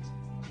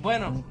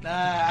 Bueno, bueno,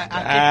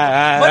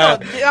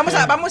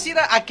 vamos a ir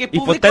a qué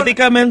público...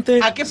 Hipotéticamente,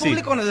 ¿A qué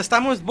público nos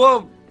estamos,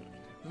 Bob?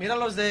 Mira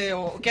los de,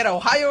 ¿qué era?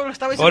 Ohio,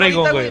 estaba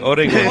diciendo Oregon, ahorita,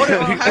 güey,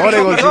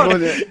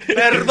 Oregon,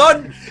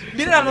 perdón.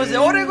 Miren, los de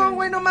Oregon,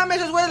 güey, no mames,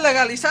 esos güeyes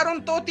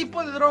legalizaron todo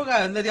tipo de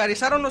droga.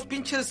 Legalizaron los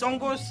pinches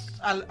hongos,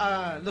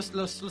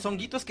 los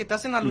honguitos que te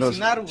hacen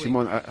alucinar, güey.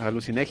 Simón,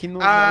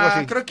 alucinégenos, algo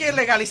así. Creo que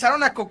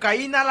legalizaron la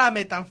cocaína, la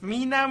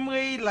metanfetamina,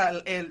 güey,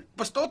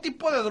 pues todo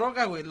tipo de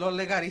droga, güey. Lo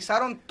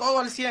legalizaron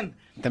todo al 100.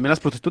 ¿También las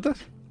prostitutas?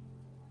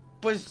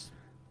 Pues...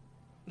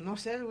 no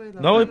sé, güey.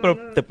 No, güey,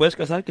 pero te puedes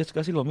casar, que es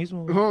casi lo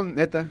mismo. Güey. No,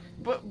 neta.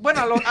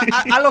 Bueno,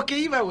 a lo que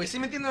iba, güey, ¿sí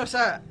me entiendes? O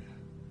sea,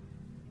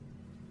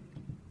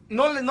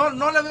 no le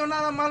veo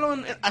nada malo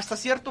hasta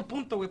cierto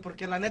punto, güey,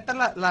 porque la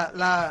neta,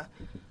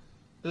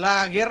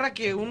 la guerra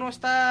que uno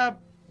está,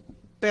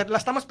 la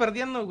estamos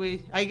perdiendo,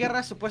 güey. Hay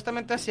guerras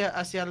supuestamente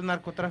hacia el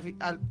narcotráfico,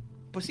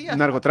 pues sí.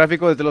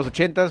 Narcotráfico desde los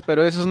 80s,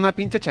 pero eso es una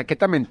pinche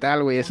chaqueta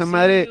mental, güey. Esa Sí,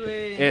 madre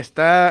güey.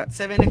 está...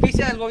 Se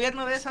beneficia del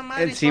gobierno de esa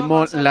madre. El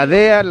Simón, la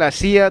DEA, la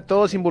CIA,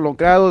 todos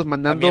involucrados,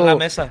 mandando También la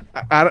mesa.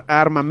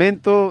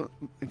 armamento,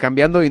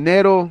 cambiando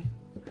dinero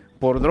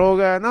por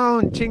droga. No,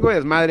 un chingo de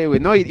desmadre, güey.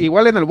 No,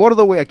 igual en el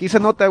bordo, güey, aquí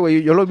se nota,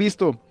 güey, yo lo he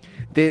visto.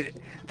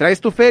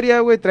 Traes tu feria,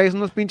 güey, traes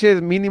unos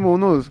pinches mínimo,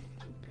 unos...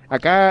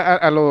 Acá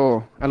a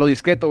lo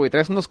discreto, güey,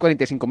 traes unos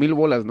 45,000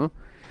 bolas, ¿no?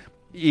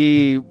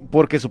 Y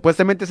porque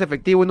supuestamente es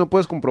efectivo y no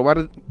puedes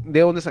comprobar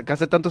de dónde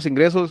sacaste tantos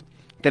ingresos,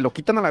 te lo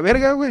quitan a la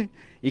verga, güey.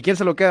 ¿Y quién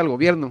se lo queda? Al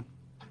gobierno.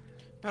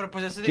 Pero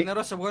pues ese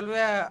dinero se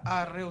vuelve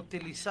a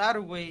reutilizar,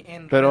 güey,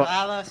 en Pero...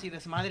 redadas y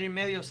desmadre y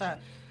medio, o sea,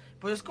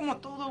 pues es como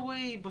todo,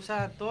 güey, o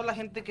sea, toda la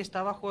gente que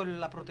está bajo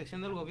la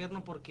protección del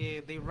gobierno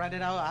porque they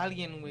ratted out a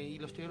alguien, güey, y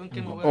los tuvieron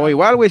que mover. O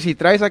igual, güey, si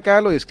traes acá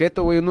a lo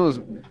discreto, güey, unos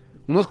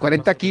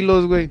 40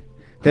 kilos, güey.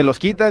 Te los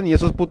quitan y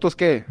esos putos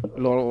que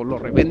lo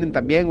revenden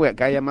también, güey,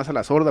 acá ya más a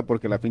la sorda,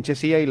 porque la pinche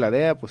CIA y la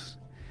DEA, pues,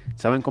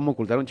 saben cómo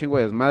ocultar un chingo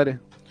de desmadre.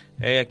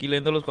 Aquí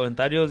leyendo los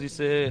comentarios,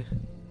 dice...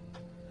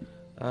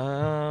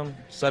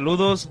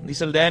 saludos,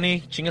 dice el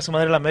Danny, chinga su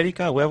madre la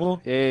América,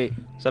 huevo. Ey.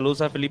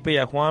 Saludos a Felipe y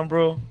a Juan,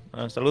 bro.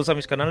 Saludos a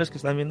mis canales que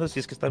están viendo, si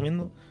es que están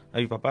viendo. A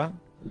mi papá.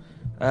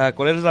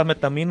 ¿Cuál es la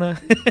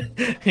metamina?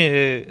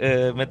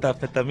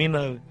 Metafetamina,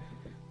 güey.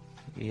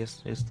 Y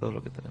es todo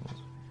lo que tenemos.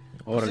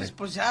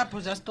 Pues ya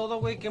es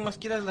todo, güey. ¿Qué más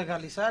quieres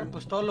legalizar?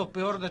 Pues todo lo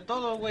peor de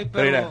todo, güey.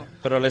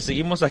 Pero le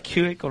seguimos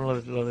aquí, güey, con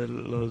lo de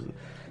los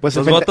Pues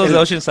votos de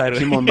Oceanside, güey.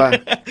 Simón, va.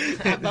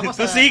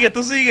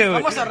 Tú sigue,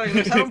 güey. Vamos a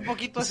regresar un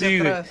poquito hacia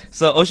atrás.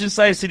 So,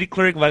 Oceanside City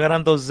Clerk va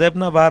ganando Zeb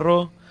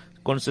Navarro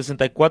con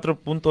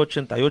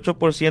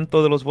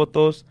 64.88% de los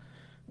votos.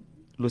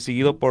 Lo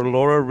seguido por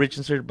Laura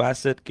Richardson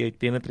Bassett, que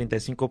tiene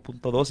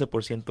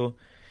 35.12%.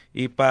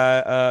 Y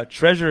para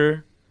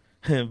Treasurer,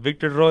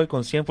 Victor Roy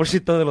con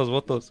 100% de los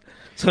votos.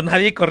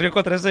 Nadie corrió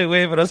contra ese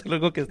güey, pero es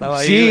algo que estaba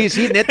ahí. Sí, güey.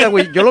 sí, neta,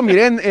 güey. Yo lo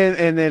miré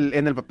en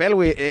el papel,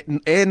 güey.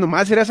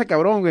 Nomás era ese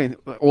cabrón, güey.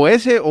 O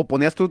ese, o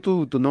ponías tú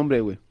tu nombre,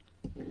 güey.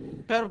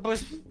 Pero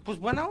pues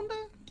buena onda.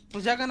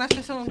 pues ya ganaste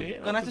eso, Sí,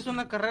 ganaste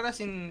una carrera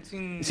sin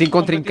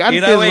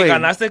contrincantes, Mira, güey, güey.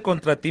 ganaste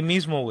contra ti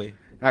mismo, güey.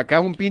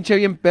 Acá un pinche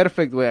bien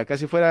perfect, güey. Acá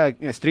si fuera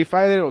Street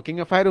Fighter o King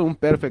of Fighter, un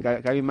perfect.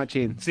 Acá bien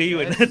machín. Sí,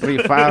 güey.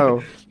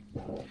 Rifado.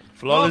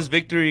 Flawless No.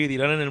 victory,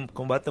 dirán en el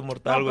combate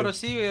mortal, No, güey. pero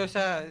sí, güey, o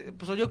sea,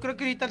 pues yo creo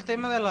que ahorita el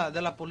tema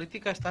de la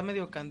política está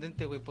medio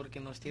candente, güey, porque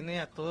nos tiene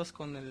a todos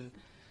con el,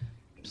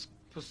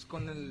 pues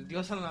con el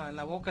Dios en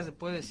la boca, se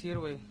puede decir,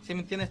 güey. ¿Sí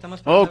me entiendes?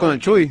 Estamos Oh, con el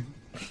Chuy.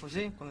 Pues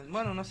sí,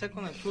 bueno, no sé,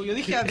 con el Chuy. Yo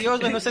dije adiós,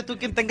 güey, no sé tú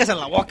quién tengas en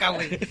la boca,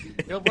 güey.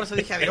 Yo por eso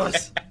dije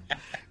adiós.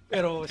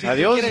 Pero si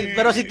Adiós.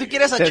 tú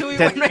quieres a Chuy,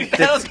 güey, no hay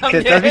pedos ¿Te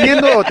también. estás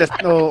viniendo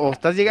o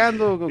estás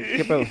llegando?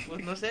 ¿Qué pedo?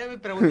 Pues no sé, güey,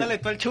 pregúntale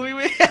tú al Chuy,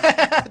 güey.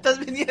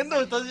 ¿Estás viniendo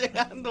o estás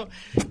llegando?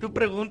 Tú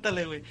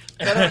pregúntale, güey.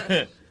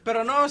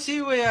 Pero no,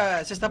 sí, güey,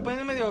 se está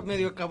poniendo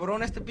medio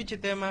cabrón este pinche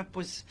tema.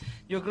 Pues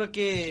yo creo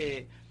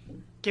que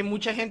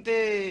mucha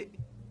gente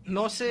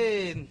no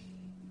sé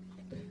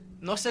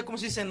cómo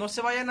se dice, no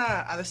se vayan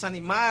a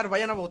desanimar,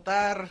 vayan a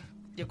votar.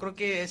 Yo creo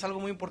que es algo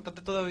muy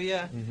importante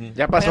todavía.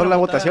 Ya pasó Vayan a la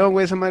votar. votación,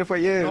 güey. Esa madre fue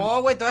ayer.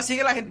 No, güey, todavía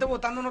sigue la gente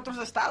votando en otros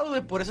estados,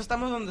 güey. Por eso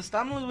estamos donde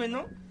estamos, güey,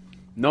 ¿no?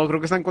 No, creo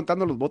que están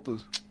contando los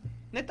votos.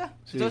 Neta.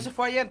 Sí. Entonces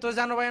fue ayer, entonces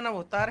ya no vayan a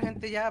votar,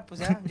 gente, ya,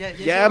 pues ya.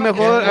 Ya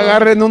mejor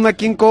agarren una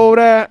King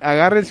Cobra,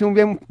 agárrense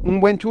un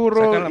buen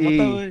churro Saca la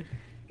mota, güey.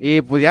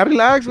 y pues ya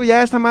relax, güey,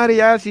 ya esta madre,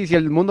 ya si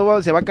el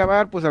mundo se va a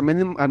acabar, pues al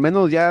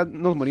menos ya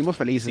nos morimos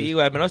felices. Sí,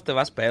 güey, al menos te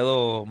vas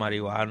pedo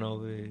marihuano,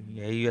 güey. Y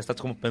ahí estás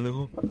como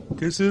pendejo.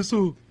 ¿Qué es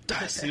eso?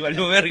 Sí,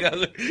 valió verga,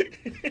 güey.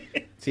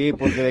 Sí,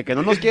 porque de que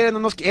no nos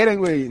quieren,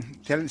 güey.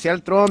 Sea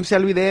el Trump, sea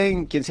el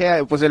Biden, quien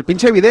sea. Pues el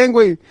pinche Biden,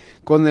 güey,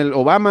 con el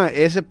Obama,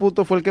 ese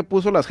puto fue el que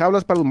puso las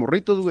jaulas para los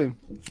morritos, güey.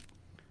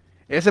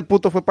 Ese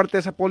puto fue parte de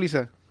esa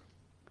póliza.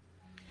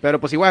 Pero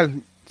pues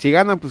igual, si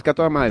ganan, pues que a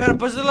toda madre. Pero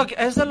pues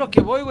eso es lo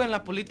que voy, güey, en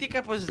la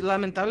política, pues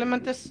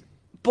lamentablemente es...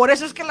 Por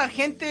eso es que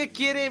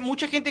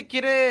mucha gente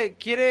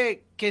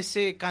quiere que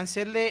se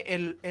cancele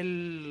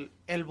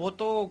el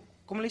voto,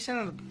 ¿cómo le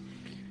dicen?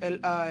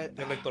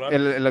 Electoral.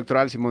 El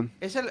electoral, Simón.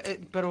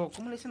 Pero,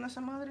 ¿cómo le dicen a esa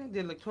madre?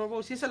 De electoral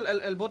vote. Sí, es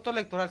el voto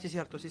electoral, sí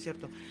es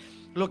cierto.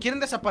 Lo quieren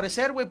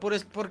desaparecer, güey,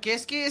 porque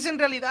es que es en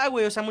realidad,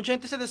 güey, o sea, mucha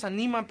gente se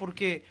desanima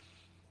porque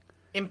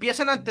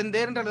empiezan a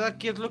entender en realidad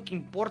qué es lo que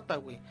importa,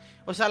 güey.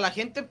 O sea, la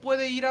gente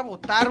puede ir a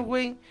votar,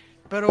 güey,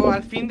 pero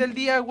al fin del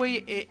día,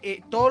 güey,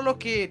 todo lo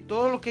que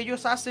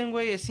ellos hacen,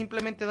 güey, es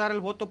simplemente dar el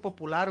voto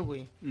popular,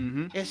 güey.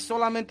 Ujú. Es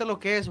solamente lo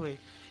que es, güey.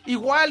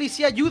 Igual y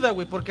sí ayuda,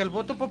 güey, porque el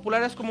voto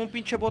popular es como un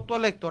pinche voto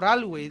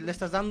electoral, güey. Le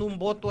estás dando un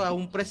voto a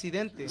un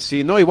presidente.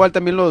 Sí, no, igual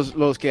también los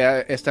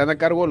que están a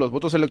cargo de los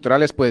votos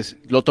electorales, pues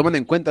lo toman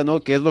en cuenta,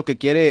 ¿no? ¿Qué es lo que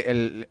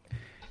quiere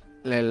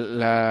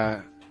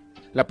la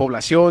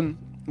población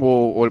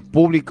o el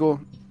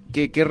público?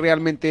 ¿Qué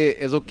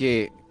realmente es lo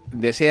que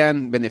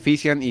desean,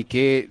 benefician y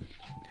qué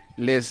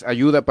les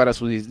ayuda para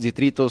sus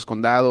distritos,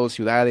 condados,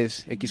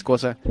 ciudades, X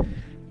cosa?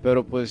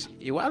 Pero pues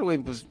igual, güey,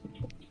 pues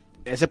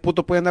ese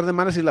puto puede andar de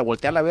malas y la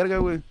voltea a la verga,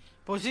 güey.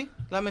 Pues sí,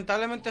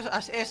 lamentablemente esa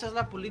es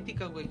la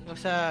política, güey. O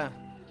sea,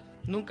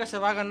 nunca se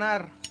va a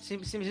ganar. Si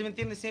me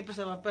entiendes, siempre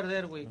se va a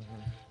perder, güey.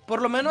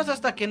 Por lo menos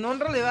hasta que no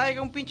en realidad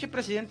haya un pinche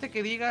presidente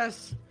que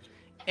digas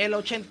el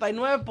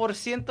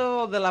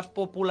 89% de la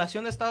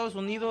población de Estados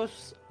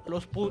Unidos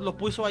lo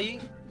puso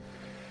ahí.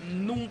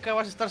 Nunca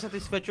vas a estar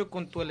satisfecho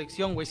con tu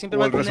elección, güey.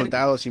 O el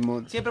resultado,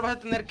 Simón. Siempre vas a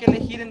tener que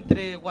elegir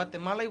entre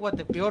Guatemala y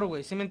Guatepeor,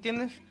 güey. ¿Sí me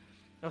entiendes?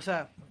 O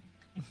sea,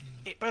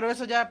 pero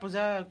eso ya, pues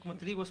ya, como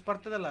te digo, es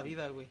parte de la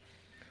vida, güey.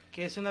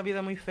 Que es una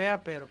vida muy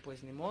fea, pero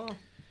pues ni modo.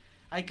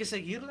 Hay que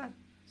seguirla.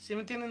 ¿Sí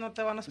me entiendes? No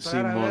te van a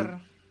esperar a ver.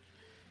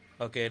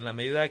 Ok, en la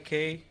medida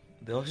que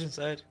de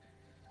Oceanside,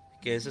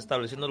 que es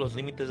estableciendo los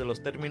límites de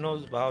los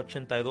términos, va a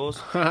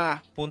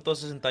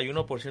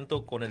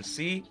 82.61% con el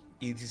sí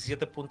y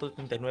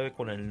 17.39%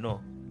 con el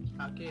no.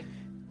 ¿A qué?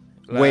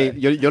 Güey,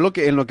 yo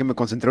en lo que me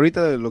concentré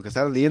ahorita de lo que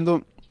estaba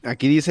leyendo,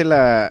 aquí dice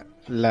la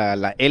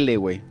L,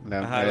 güey.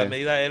 La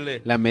medida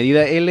L. La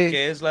medida L.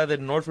 Que es la de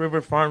North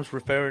River Farms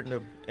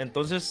Referendum.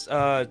 Entonces,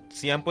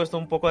 si han puesto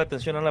un poco de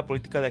atención a la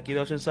política de aquí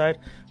de Oceanside,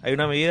 hay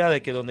una medida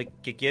de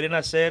que quieren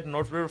hacer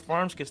North River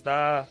Farms, que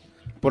está...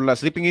 Por la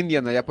Sleeping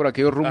Indian, allá por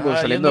aquellos rumbos,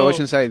 Ajá, saliendo de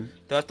Oceanside.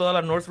 Te vas toda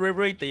la North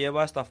River y te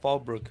lleva hasta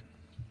Fallbrook.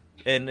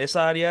 En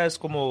esa área es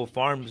como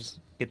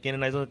farms que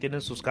tienen, ahí es donde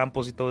tienen sus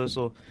campos y todo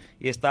eso.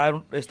 Y está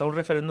un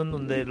referéndum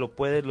donde lo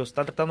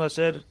están tratando de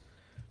hacer,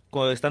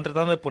 están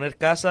tratando de poner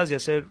casas y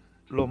hacer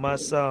lo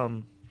más,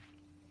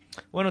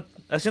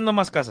 haciendo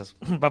más casas,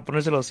 para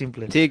ponérselo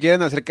simple. Sí,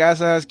 quieren hacer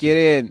casas,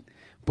 quieren,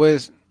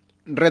 pues,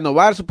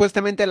 renovar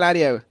supuestamente el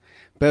área,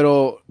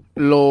 pero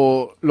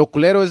lo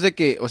culero es de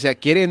que, o sea,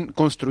 quieren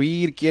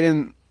construir,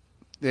 quieren,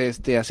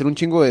 hacer un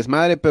chingo de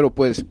desmadre, pero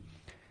pues,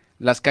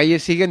 las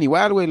calles siguen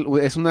igual, güey,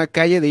 es una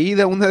calle de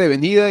ida, una de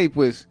venida, y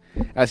pues,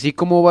 así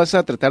como vas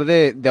a tratar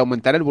de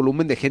aumentar el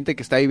volumen de gente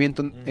que está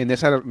viviendo en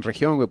esa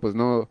región, güey, pues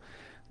no,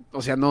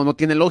 o sea, no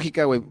tiene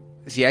lógica, güey.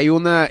 Si hay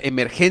una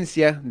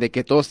emergencia de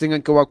que todos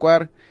tengan que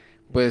evacuar,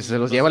 pues se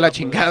los Entonces, lleva la no puedes,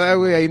 chingada,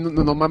 güey, no. ahí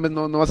no mames,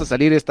 no vas a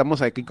salir,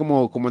 estamos aquí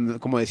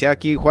como decía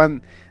aquí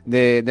Juan,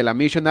 de la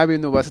Mission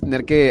Avenue, vas a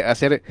tener que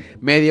hacer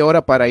media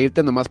hora para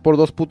irte nomás por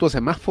 2 putos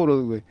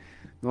semáforos, güey.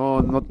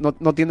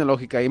 No tiene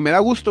lógica. Y me da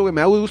gusto, güey,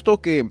 me da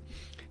gusto que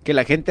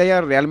la gente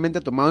haya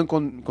realmente tomado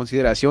en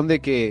consideración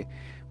de que,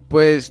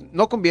 pues,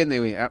 no conviene,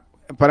 güey.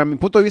 Para mi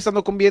punto de vista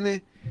no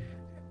conviene,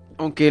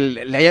 aunque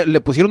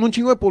le pusieron un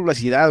chingo de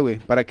publicidad, güey,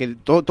 para que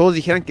todos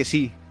dijeran que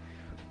sí.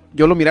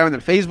 Yo lo miraba en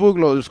el Facebook,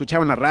 lo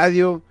escuchaba en la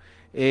radio.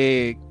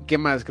 ¿Qué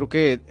más? Creo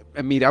que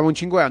miraba un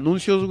chingo de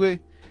anuncios, güey.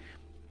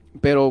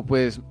 Pero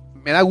pues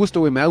me da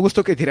gusto, güey. Me da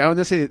gusto que tiraron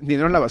ese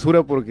dinero en la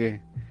basura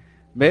porque,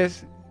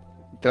 ¿ves?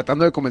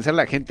 Tratando de convencer a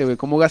la gente, güey.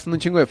 Cómo gastan un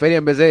chingo de feria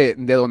en vez de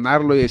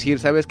donarlo y decir,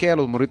 ¿sabes qué? A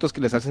los morritos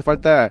que les hace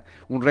falta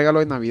un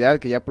regalo de Navidad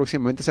que ya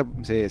próximamente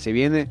se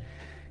viene.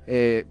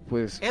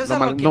 Pues Es no,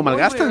 a lo que no voy,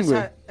 malgastan, güey. O güey.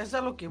 sea, es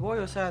a lo que voy.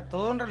 O sea,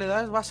 todo en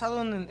realidad es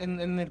basado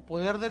en el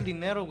poder del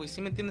dinero, güey.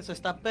 ¿Sí me entiendes? Se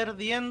está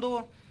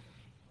perdiendo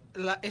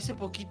ese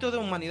poquito de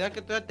humanidad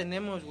que todavía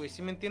tenemos, güey.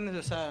 ¿Sí me entiendes?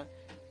 O sea,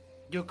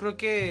 yo creo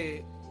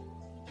que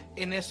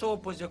en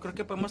eso, pues yo creo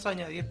que podemos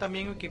añadir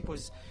también, güey, que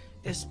pues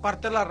es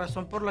parte de la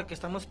razón por la que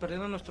estamos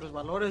perdiendo nuestros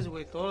valores,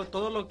 güey.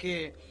 Todo lo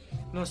que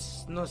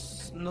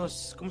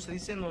 ¿cómo se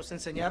dice? Nos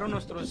enseñaron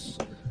nuestros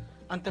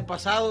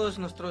antepasados,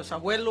 nuestros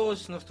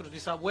abuelos, nuestros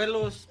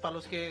bisabuelos, para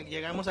los que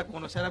llegamos a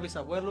conocer a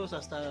bisabuelos,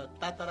 hasta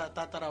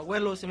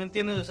tatarabuelos, ¿sí me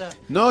entiendes? O sea,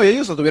 No, y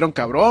ellos lo tuvieron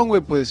cabrón,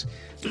 güey, pues,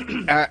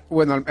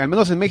 bueno, al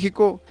menos en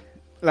México,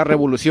 la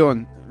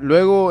revolución.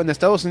 Luego en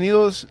Estados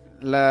Unidos,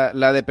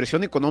 la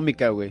depresión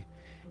económica, güey.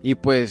 Y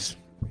pues,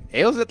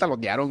 ellos le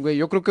talonearon, güey.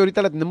 Yo creo que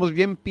ahorita la tenemos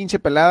bien pinche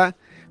pelada,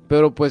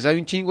 pero pues hay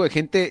un chingo de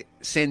gente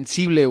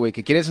sensible, güey,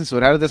 que quiere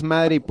censurar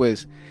desmadre y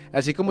pues,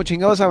 así como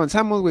chingados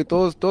avanzamos, güey,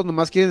 todos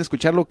nomás quieren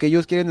escuchar lo que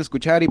ellos quieren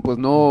escuchar y pues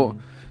no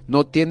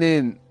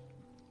tienen,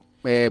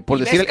 por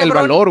y decir ves, el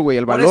cabrón, valor, güey,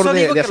 el por valor eso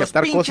digo de que los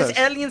aceptar pinches cosas.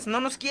 aliens no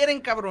nos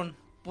quieren, cabrón.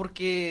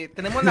 Porque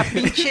tenemos la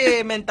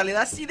pinche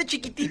mentalidad así de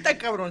chiquitita,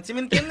 cabrón. ¿Sí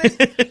me entiendes?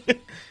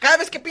 Cada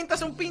vez que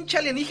pintas un pinche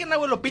alienígena,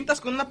 güey, lo pintas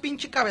con una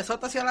pinche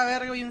cabezota hacia la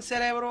verga y un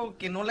cerebro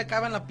que no le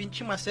cabe en la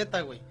pinche maceta,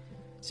 güey.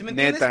 ¿Sí me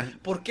entiendes? Neta.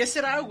 ¿Por qué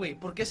será, güey?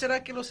 ¿Por qué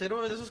será que los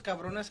cerebros de esos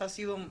cabrones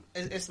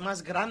es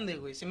más grande,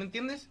 güey? ¿Sí me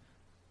entiendes?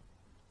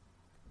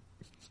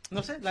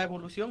 No sé, la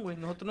evolución, güey.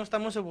 Nosotros no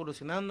estamos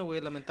evolucionando,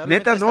 güey.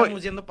 Lamentablemente Neta, no.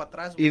 estamos yendo para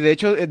atrás, Y güey. de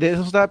hecho, de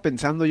eso estaba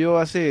pensando yo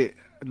hace,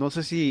 no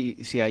sé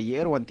si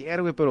ayer o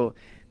antier, güey, pero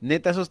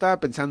neta eso estaba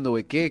pensando,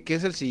 güey, ¿qué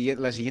es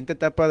la siguiente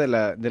etapa de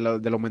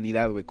la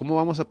humanidad, güey? ¿Cómo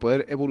vamos a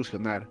poder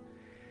evolucionar?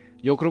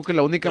 Yo creo que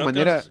la única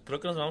manera, Creo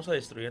que nos vamos a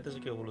destruir antes de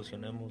que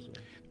evolucionemos,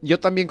 güey. yo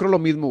también creo lo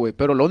mismo, güey,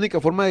 pero la única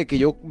forma de que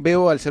yo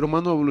veo al ser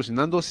humano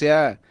evolucionando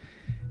sea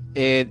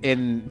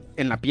en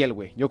la piel,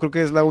 güey. Yo creo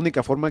que es la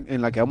única forma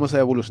en la que vamos a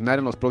evolucionar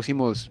en los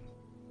próximos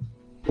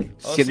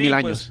 100,000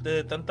 años. Pues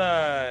de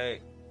tanta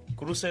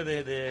cruce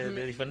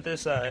de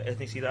diferentes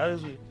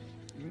etnicidades, güey.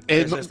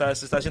 No,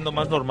 Se está haciendo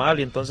más normal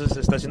y entonces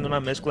se está haciendo una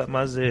mezcla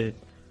más de...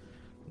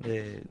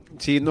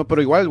 sí, no,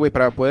 pero igual, güey,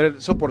 para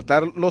poder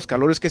soportar los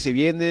calores que se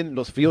vienen,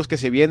 los fríos que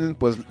se vienen,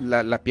 pues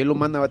la piel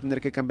humana va a tener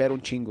que cambiar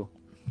un chingo.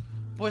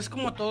 Pues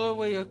como todo,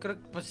 güey, yo creo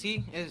que pues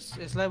sí,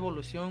 es la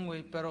evolución,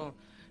 güey, pero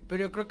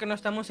yo creo que no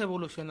estamos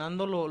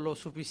evolucionando lo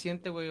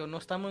suficiente, güey, o no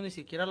estamos ni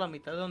siquiera a la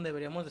mitad de donde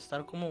deberíamos de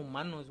estar como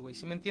humanos, güey,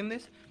 ¿sí me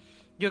entiendes?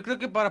 Yo creo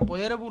que para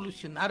poder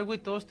evolucionar, güey,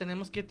 todos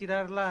tenemos que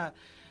tirar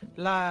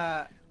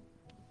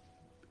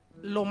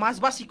lo más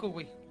básico,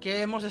 güey,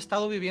 que hemos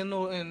estado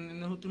viviendo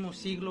en el último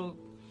siglo,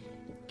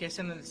 que es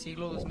en el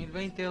siglo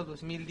 2020 o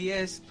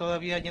 2010,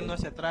 todavía yendo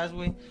hacia atrás,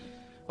 güey.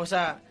 O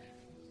sea,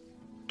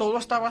 todo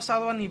está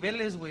basado a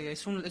niveles, güey.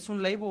 Es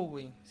un label,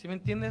 güey. ¿Sí me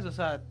entiendes? O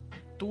sea,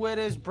 tú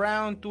eres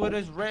brown, tú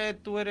eres red,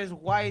 tú eres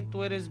white,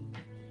 tú eres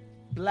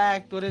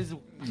black, tú eres...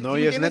 No,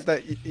 ¿sí y me es entiendes? neta,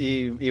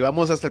 y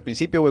vamos hasta el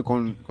principio, güey,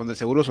 con el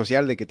seguro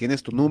social, de que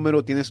tienes tu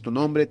número, tienes tu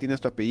nombre,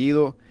 tienes tu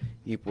apellido,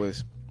 y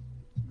pues,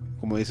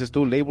 como dices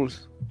tú,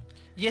 labels.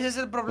 Y ese es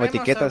el O problema, o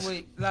sea, etiquetas.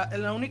 güey,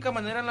 la única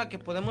manera en la que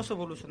podemos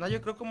evolucionar,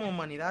 yo creo como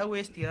humanidad,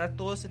 güey, es tirar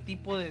todo ese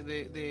tipo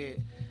de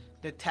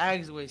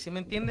tags, güey, ¿sí me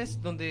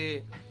entiendes?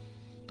 Donde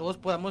todos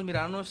podamos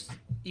mirarnos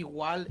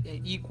igual,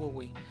 equal,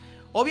 güey.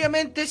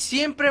 Obviamente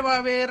siempre va a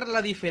haber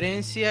la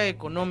diferencia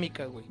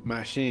económica, güey.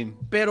 Machine.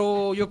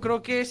 Pero yo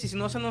creo que si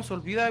no se nos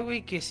olvida,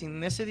 güey, que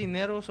sin ese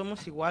dinero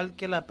somos igual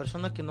que la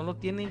persona que no lo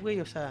tiene,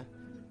 güey, o sea,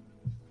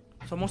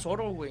 somos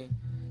oro, güey.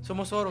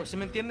 Somos oro, ¿sí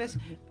me entiendes?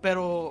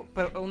 Pero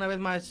una vez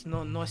más,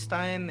 no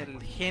está en el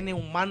gene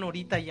humano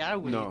ahorita ya,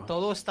 güey. No.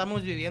 Todos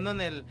estamos viviendo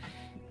en el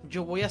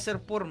yo voy a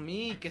hacer por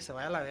mí y que se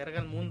vaya a la verga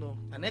el mundo.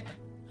 La neta.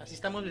 Así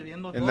estamos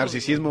viviendo El todos,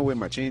 narcisismo, güey,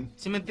 machine.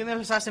 ¿sí me entiendes?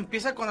 O sea, se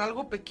empieza con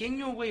algo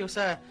pequeño, güey. O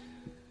sea,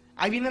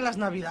 ahí vienen las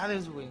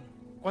navidades, güey.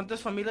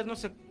 ¿Cuántas familias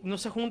no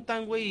se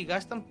juntan, güey, y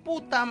gastan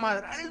puta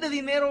madral de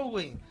dinero,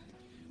 güey?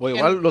 O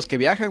igual los que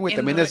viajan, güey,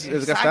 también es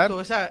gastar. Exacto,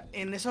 o sea,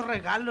 en esos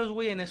regalos,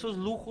 güey, en esos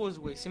lujos,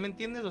 güey, ¿sí me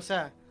entiendes? O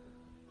sea,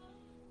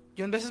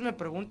 yo en veces me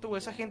pregunto, güey,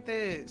 esa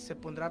gente se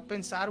pondrá a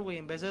pensar, güey,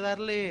 en vez de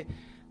darle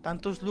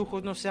tantos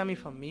lujos, no sé, a mi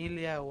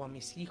familia o a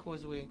mis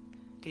hijos, güey,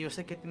 que yo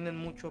sé que tienen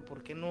mucho,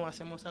 ¿por qué no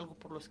hacemos algo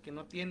por los que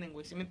no tienen,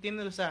 güey? ¿Sí me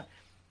entiendes? O sea,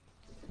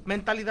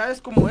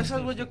 mentalidades como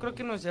esas, güey, yo creo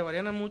que nos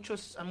llevarían a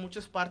muchas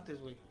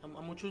partes, güey, a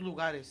muchos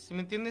lugares, ¿sí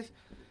me entiendes?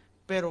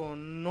 Pero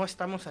no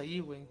estamos ahí,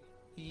 güey.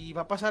 Y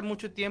va a pasar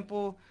mucho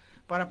tiempo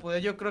para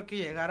poder, yo creo que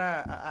llegar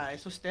a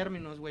esos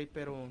términos, güey,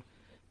 pero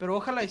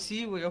ojalá y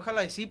sí, güey,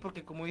 ojalá y sí,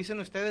 porque como dicen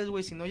ustedes,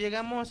 güey, si no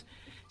llegamos,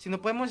 si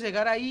no podemos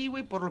llegar ahí,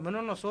 güey, por lo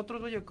menos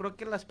nosotros, güey, yo creo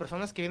que las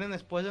personas que vienen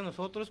después de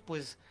nosotros,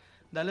 pues,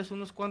 darles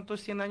unos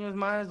cuantos 100 años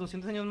más,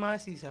 200 años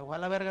más y se va a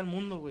la verga el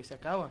mundo, güey, se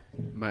acaba.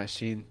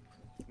 Machine.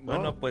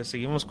 Bueno, pues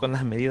seguimos con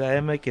la medida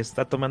M que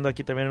está tomando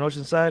aquí también en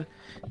Oceanside,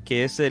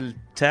 que es el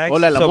tax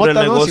Hola, la sobre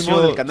mota, el ¿no, negocio,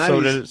 Simón, del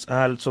cannabis?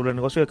 sobre el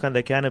negocio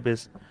de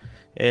cannabis.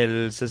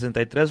 El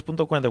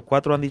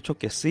 63.44 han dicho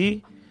que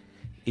sí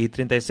y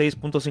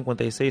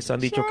 36.56 han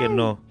dicho que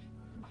no.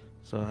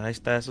 So, ahí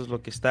está, eso es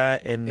lo que está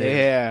en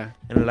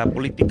la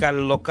política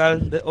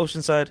local de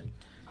Oceanside.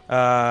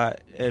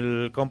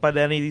 El compa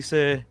Danny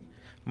dice,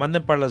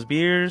 manden para las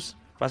beers,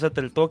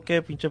 pásate el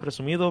toque, pinche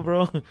presumido,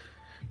 bro.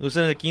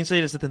 Usen el 15 y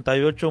el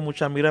 78,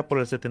 mucha mira por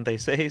el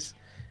 76.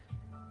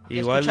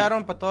 Igual,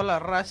 escucharon para toda la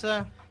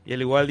raza. y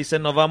el igual dice,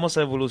 no vamos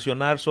a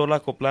evolucionar, solo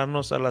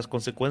acoplarnos a las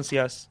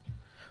consecuencias.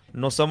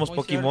 No somos Muy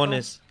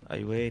Pokémones.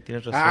 Ay, güey,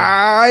 tienes razón.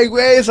 Ay,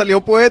 güey,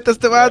 salió poeta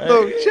este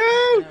vato. Ay.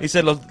 Chao.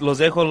 Dice, los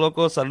dejo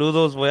locos,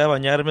 saludos, voy a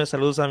bañarme,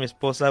 saludos a mi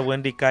esposa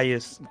Wendy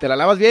Calles. Te la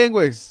lavas bien,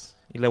 güey.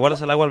 Y le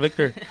guardas el agua al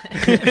Víctor.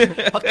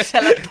 Para que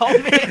se la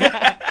tome.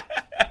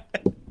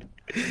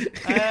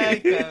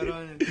 Ay,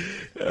 cabrón.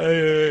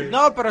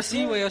 No, pero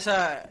sí, güey, o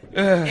sea,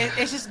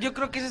 yo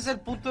creo que ese es el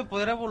punto de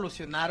poder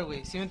evolucionar,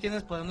 güey. ¿Sí me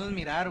entiendes? Podemos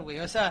mirar, güey.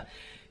 O sea,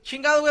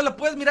 chingado, güey, lo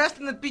puedes mirar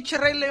hasta en el pinche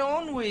Rey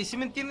León, güey. ¿Sí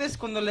me entiendes?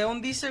 Cuando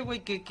León dice,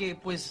 güey, que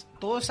pues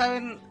todos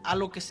saben a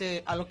lo que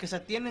se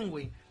atienen,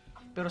 güey.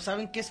 Pero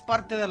saben que es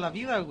parte de la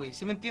vida, güey.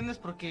 ¿Sí me entiendes?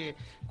 Porque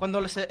cuando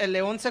el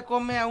león se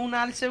come a un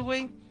alce,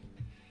 güey,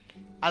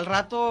 al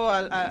rato,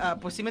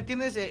 pues sí me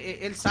entiendes,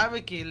 él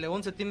sabe que el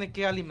león se tiene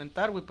que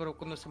alimentar, güey, pero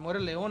cuando se muere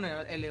el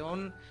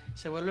león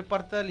se vuelve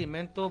parte de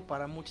alimento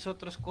para muchas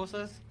otras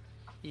cosas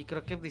y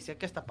creo que decía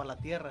que hasta para la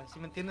tierra, ¿sí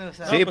me entiendes? O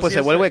sea, Sí, pues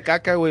se vuelve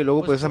caca, güey.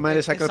 Luego, pues esa porque-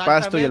 madre saca el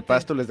pasto y el exactamente.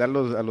 pasto les da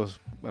a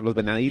los Y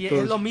venaditos.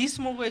 es lo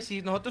mismo, güey,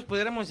 si nosotros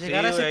pudiéramos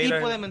llegar Sí, a ese güey,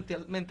 tipo ahí de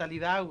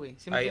mentalidad, güey,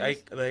 ¿sí me Ahí,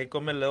 entiendes? de ahí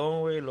come el león,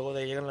 güey, luego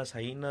de ahí llegan las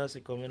hyenas,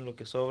 se comen lo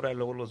que sobra, y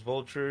luego los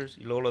vultures,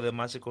 y luego lo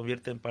demás se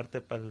convierte en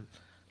parte para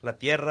la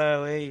tierra,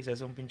 güey, y se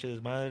hace un pinche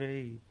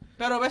desmadre.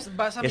 Pero vas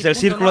a mi Es el punto,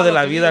 círculo ¿no? de Lo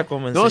la que vida, digo.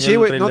 como No, enseña sí, el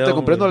güey, Rey no, te León,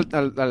 comprendo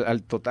güey.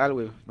 al total,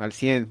 güey, al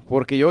 100.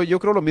 Porque yo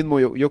creo lo mismo,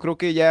 yo creo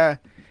que ya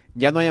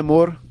no hay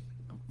amor,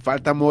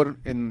 falta amor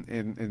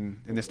en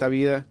esta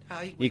vida.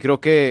 Ay, güey. Y creo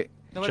que...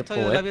 No, Che estoy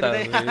de la poeta,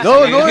 virgen. güey.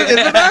 No, es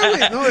verdad,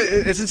 güey, no,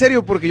 es en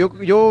serio, porque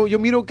yo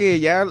miro que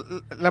ya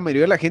la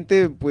mayoría de la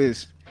gente,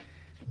 pues...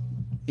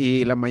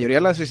 Y la mayoría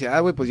de la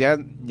sociedad, güey, pues ya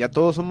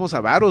todos somos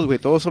avaros, güey.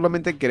 Todos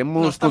solamente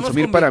queremos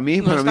consumir para mí,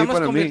 Nos para mí, estamos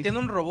para mí. convirtiendo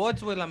en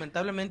robots, güey,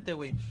 lamentablemente,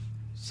 güey.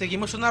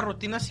 Seguimos una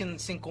rutina sin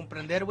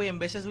comprender, güey, en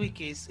veces, güey,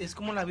 que es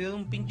como la vida de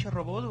un pinche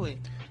robot, güey.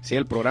 Sí,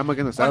 el programa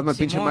que nos está dando el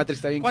pinche Simón, Matrix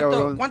está bien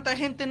cabrón. ¿Cuánta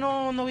gente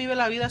no vive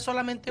la vida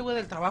solamente, güey,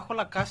 del trabajo a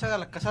la casa, de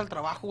la casa al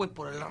trabajo, güey,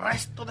 por el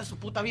resto de su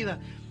puta vida?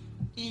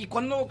 ¿Y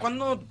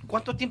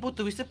cuánto tiempo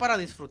tuviste para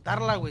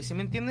disfrutarla, güey? ¿Sí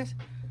me entiendes?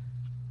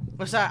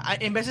 O sea,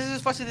 en veces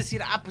es fácil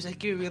decir, pues hay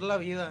que vivir la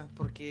vida,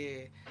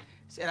 porque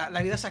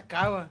la vida se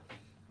acaba.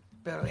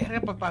 Pero, verga,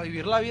 para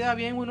vivir la vida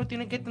bien, güey, uno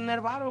tiene que tener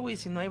varo, güey.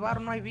 Si no hay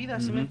varo, no hay vida,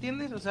 ¿sí me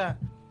entiendes? O sea,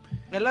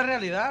 es la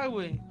realidad,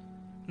 güey.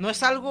 No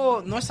es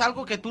algo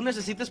que tú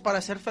necesites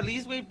para ser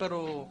feliz, güey,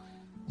 pero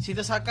sí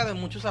te saca de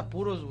muchos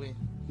apuros, güey.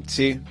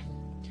 Sí.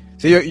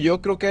 Sí,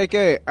 yo creo que hay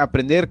que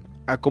aprender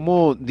a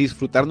cómo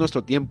disfrutar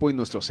nuestro tiempo y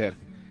nuestro ser.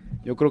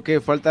 Yo creo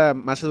que falta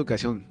más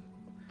educación.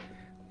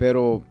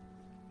 Pero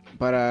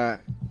para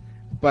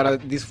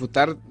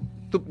disfrutar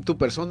tu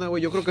persona,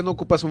 güey, yo creo que no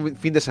ocupas un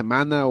fin de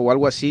semana o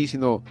algo así,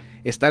 sino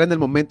estar en el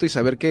momento y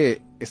saber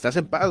que estás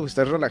en paz,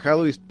 estás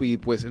relajado y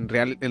pues en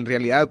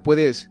realidad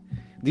puedes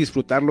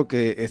disfrutar lo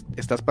que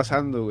estás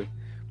pasando, güey.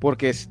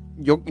 Porque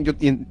yo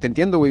te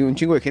entiendo, güey, un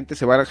chingo de gente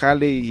se va al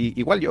jale y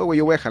igual yo, güey,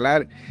 yo voy a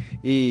jalar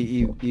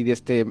y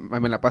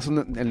me la paso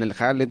en el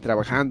jale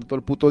trabajando todo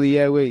el puto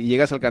día, güey, y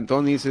llegas al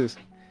cantón y dices,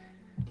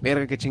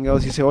 verga, qué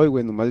chingados hice hoy,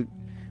 güey, nomás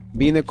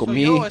vine,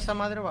 comí. Soy yo, esa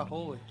madre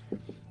bajó, güey.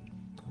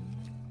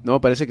 No,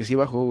 parece que sí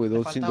bajó, güey,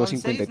 Le faltaban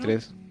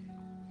 253.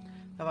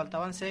 Le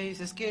faltaban 6,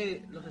 es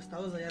que los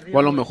estados de allá arriba... O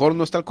a lo güey, mejor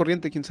no está al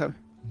corriente, quién sabe.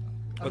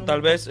 a O lo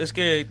tal mejor- vez, es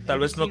que tal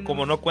vez no, Sí,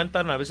 como no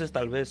cuentan, a veces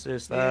tal vez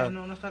está...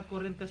 no está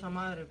corriente esa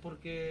madre,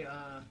 porque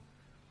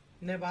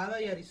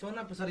Nevada y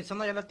Arizona, pues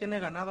Arizona ya la tiene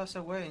ganada ese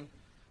güey.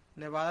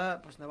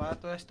 Nevada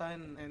todavía está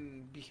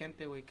en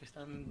vigente, güey, que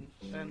está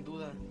en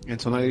duda. En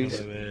zona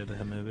gris.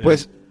 Déjame ver.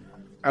 Pues,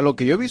 a lo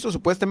que yo he visto,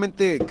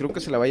 supuestamente, creo que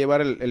se la va a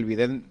llevar el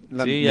video en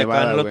la Sí,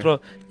 Nevada, acá en el güey.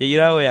 otro, y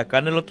mira, güey, acá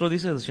en el otro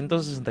dice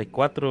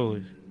 264,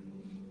 güey.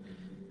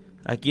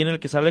 Aquí en el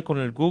que sale con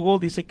el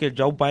Google dice que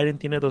Joe Biden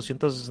tiene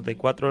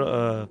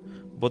 264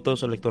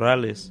 votos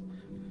electorales.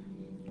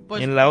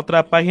 Pues, En la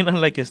otra página,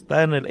 en la que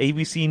está en el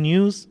ABC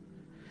News,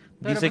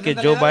 Pero, Dice pues, que en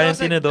Joe realidad Biden le vas a-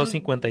 tiene En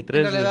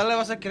 253, realidad güey. le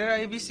vas a querer a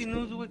ABC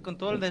News, güey, con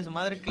todo el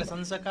desmadre que les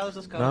han sacado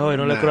esos cabrones. No, güey,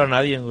 no le creo a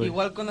nadie, güey.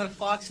 Igual con el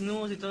Fox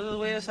News y todo eso,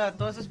 güey, o sea,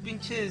 todas esas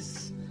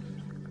pinches...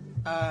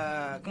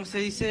 ¿cómo se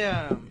dice?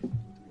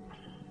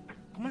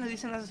 ¿Cómo le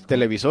dicen las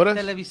 ¿Televisoras?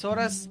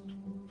 televisoras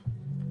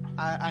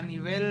a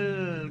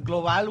nivel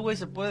global, güey,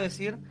 se puede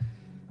decir?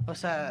 O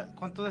sea,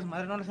 ¿cuánto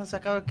desmadre no les han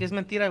sacado? Que es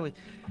mentira, güey.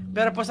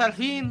 Pero pues al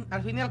fin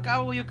y al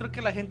cabo, güey, yo creo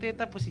que la gente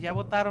ahorita, pues si ya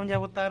votaron,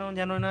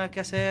 ya no hay nada que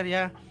hacer,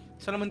 ya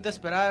solamente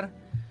esperar.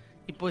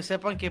 Y pues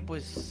sepan que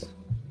pues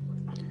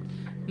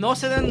no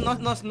se den,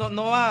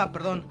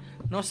 perdón,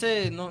 no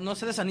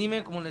se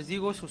desanimen, como les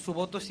digo, su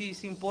voto sí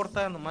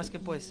importa, nomás que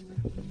pues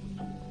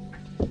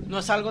no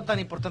es algo tan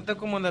importante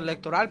como en el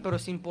electoral, pero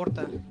sí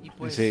importa. Y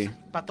pues Sí.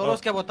 para todos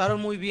los que votaron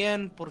muy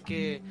bien,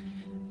 porque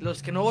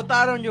los que no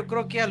votaron, yo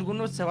creo que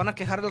algunos se van a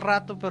quejar del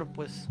rato, pero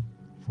pues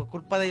fue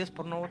culpa de ellos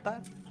por no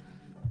votar,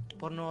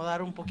 por no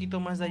dar un poquito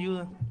más de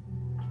ayuda.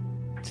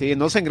 Sí,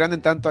 no se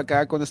engranen tanto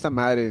acá con esta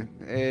madre.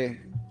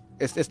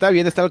 Está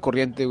bien estar al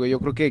corriente, güey. Yo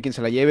creo que quien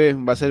se la lleve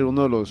va a ser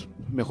uno de los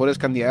mejores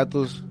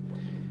candidatos.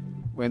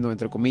 Bueno,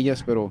 entre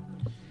comillas, pero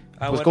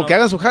pues bueno, con que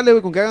hagan su jale,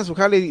 güey, con que hagan su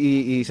jale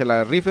y se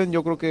la rifen,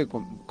 yo creo que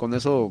con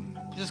eso...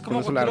 Pues es con como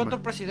eso la cualquier arma.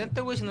 otro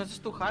presidente, güey, si no haces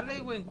tu jale,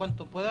 güey, en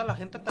cuanto pueda la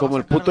gente te Como va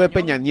a el sacar puto de al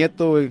añón. Peña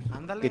Nieto, güey.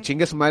 Ándale. Que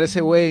chingue su madre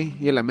ese güey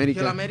y el Y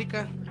América. el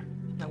América,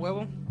 a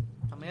huevo,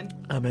 amén.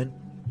 Amén.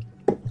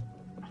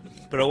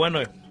 Pero bueno,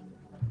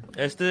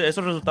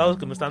 esos resultados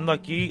que me están dando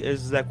aquí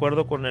es de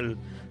acuerdo con el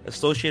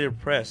Associated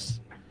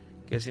Press,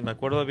 que si me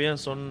acuerdo bien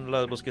son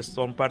los que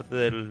son parte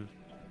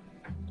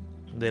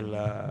de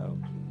la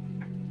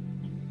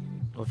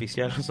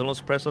oficial, son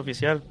los press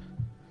oficial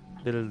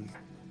del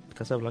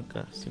Casa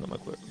Blanca, si no me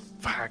acuerdo.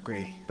 Fuck,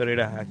 güey. Pero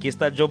mira, aquí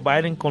está Joe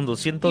Biden con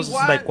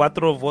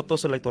 264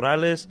 votos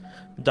electorales,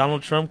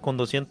 Donald Trump con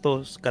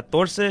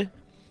 214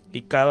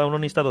 y cada uno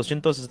necesita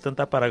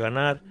 270 para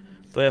ganar.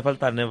 Todavía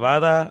falta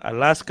Nevada,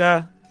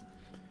 Alaska,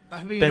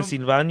 Ay,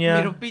 Pensilvania.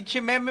 Mira un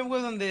pinche meme,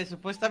 güey, donde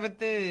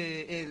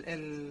supuestamente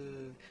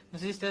no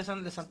sé si ustedes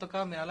les han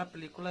tocado mirar la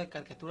película de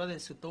caricatura de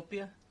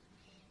Zootopia.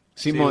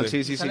 Simón,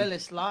 güey. sí. Sale el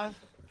Sloth.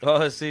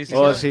 Oh, sí, sí.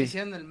 Oh, sí.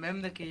 Hicieron el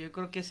meme de que yo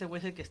creo que ese güey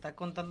es el que está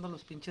contando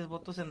los pinches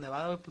votos en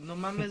Nevada, güey. Pues no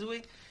mames,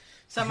 güey.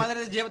 Esa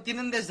madre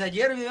tienen desde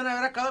ayer, me iban a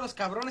haber acabado los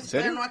cabrones. ¿En Y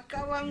todavía serio? no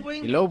acaban,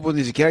 güey. Y luego, pues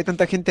ni siquiera hay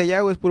tanta gente allá,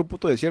 güey. Es puro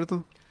puto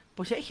desierto.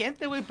 Pues sí hay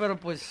gente, güey, pero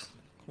pues,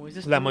 como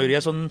dices La tú, mayoría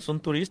son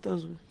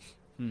turistas,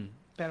 güey.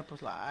 pero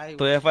pues la hay, güey.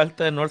 Todavía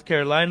falta North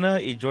Carolina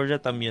y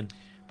Georgia también.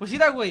 Pues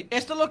mira, güey,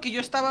 esto es lo que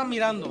yo estaba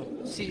mirando.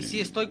 Si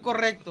estoy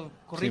correcto.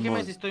 Corrígeme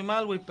Simón. si estoy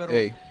mal, güey, pero...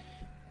 Ey.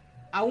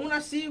 Aún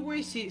así,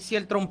 güey, si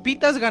el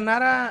Trompitas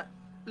ganara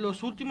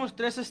los últimos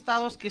 3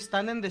 estados que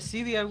están en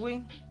Decidia,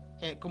 güey,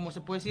 como se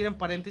puede decir en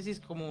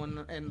paréntesis, como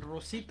en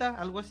Rosita,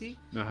 algo así.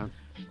 Ajá.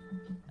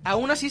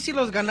 Aún así, si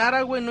los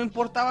ganara, güey, no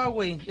importaba,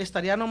 güey.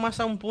 Estaría nomás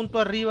a un punto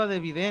arriba de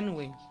Biden,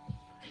 güey.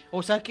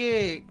 O sea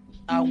que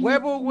a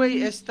huevo,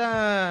 güey,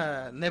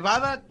 esta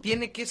Nevada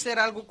tiene que ser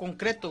algo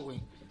concreto,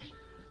 güey.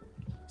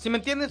 ¿Sí me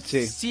entiendes?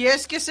 Sí. Si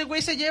es que ese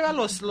güey se lleva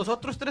los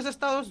otros 3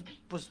 estados,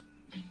 pues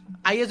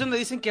ahí es donde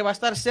dicen que va a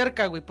estar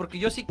cerca, güey. Porque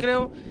yo sí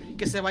creo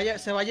que se va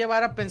a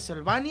llevar a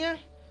Pensilvania.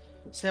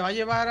 Se va a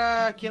llevar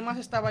a... ¿Quién más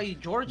estaba ahí?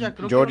 Georgia,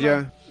 creo que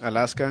Georgia,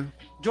 Alaska.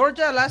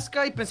 Georgia,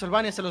 Alaska y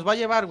Pensilvania se los va a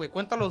llevar, güey.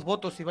 Cuenta los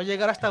votos y va a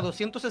llegar hasta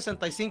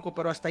 265,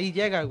 pero hasta ahí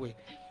llega, güey.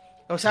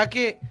 O sea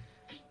que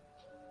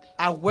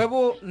a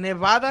huevo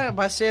Nevada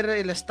va a ser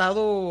el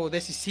estado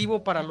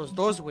decisivo para los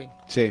dos, güey.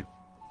 Sí.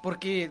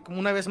 Porque, como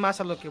una vez más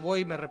a lo que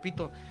voy, me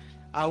repito,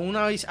 aún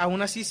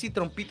así si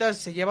Trompitas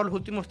se lleva los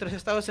últimos 3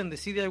 estados en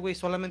Decidia, güey,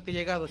 solamente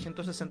llega a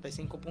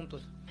 265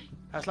 puntos.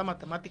 Haz la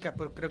matemática,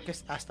 pero creo que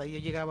hasta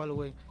ahí llegaba el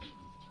güey.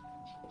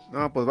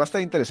 No, pues va a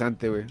estar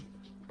interesante, güey.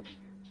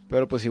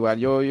 Pero pues igual,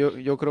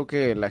 yo creo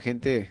que la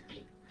gente,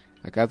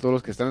 acá todos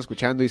los que están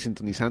escuchando y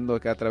sintonizando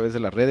acá a través de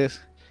las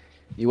redes,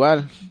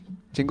 igual,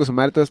 chingo su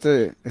madre todo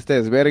este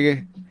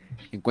desvergue,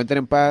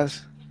 encuentren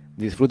paz,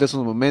 disfruten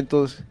sus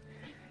momentos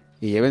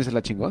y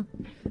llévensela chingón.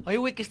 Oye,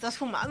 güey, ¿qué estás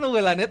fumando,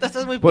 güey? La neta,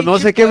 estás muy Pues no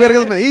pinche sé qué padre.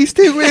 vergas me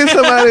diste, güey,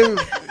 esa madre.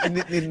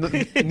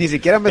 Ni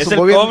siquiera me Es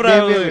supo el bien,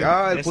 cobra, bien. güey.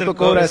 Ah, el Es puto el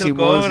cobra, es el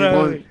Simón, cobra,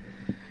 Simón. güey.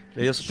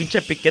 Le dio su pinche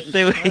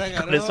piquete, güey.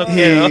 Agarró. Con eso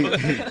quedó.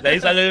 De ahí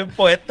sale bien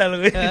poeta,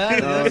 güey.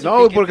 Ah, No,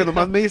 güey, porque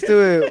nomás me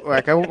diste, güey,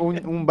 acá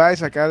un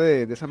vice acá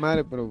de esa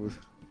madre, pero pues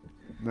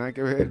nada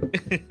que ver.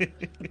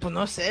 Pues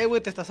no sé,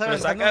 güey, te estás Pero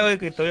aventando. saca, güey,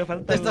 que todavía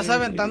falta. Te estás güey.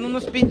 aventando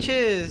unos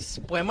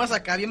pinches poemas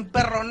acá bien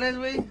perrones,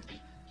 güey.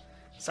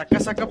 Saca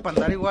para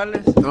andar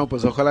iguales. No,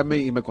 pues ojalá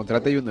me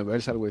contrate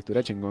Universal, güey,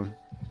 estuviera chingón.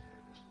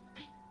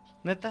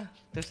 Neta,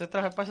 ¿te usted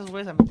trabaja para esos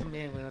güeyes? A mí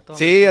también, güey. a todo.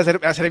 Sí,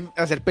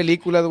 hacer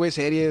películas, güey,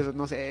 series,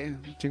 no sé,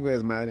 un chingo de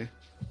desmadre.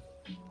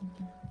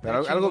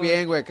 Pero Qué algo chingón.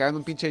 bien, güey, acá en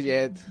un pinche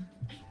jet.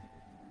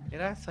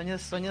 Mira,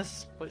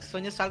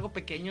 sueñas algo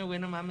pequeño, güey,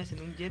 no mames,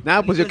 en un jet.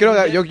 Nah, pues yo Películas quiero,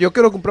 en un jet. yo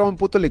quiero comprar un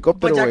puto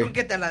helicóptero, Pues ya güey. con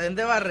que te la den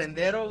de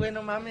barrendero, güey,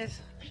 no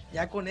mames.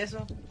 Ya con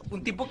eso.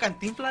 Un tipo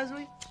Cantinflas,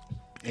 güey.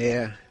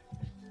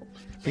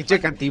 Pinche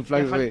Ya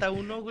Cantinflas, güey. falta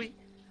uno, güey.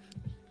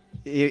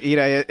 Y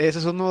mira, ese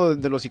es uno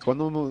de los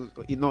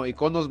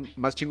iconos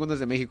más chingones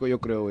de México, yo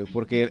creo, güey.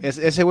 Porque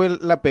ese güey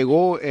la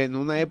pegó en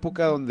una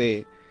época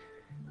donde,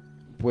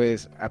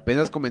 pues,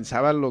 apenas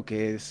comenzaba lo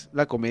que es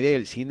la comedia y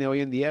el cine hoy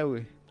en día,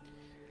 güey.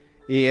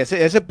 Y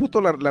ese puto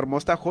la armó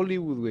hasta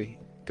Hollywood, güey.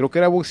 Creo que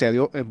era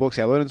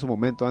boxeador en su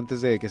momento,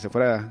 antes de que se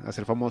fuera a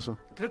ser famoso.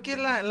 Creo que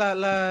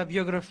la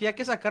biografía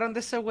que sacaron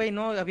de ese güey,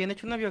 ¿no? Habían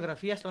hecho una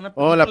biografía, hasta una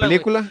Oh, ¿la güey.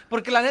 película?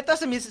 Porque la neta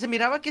se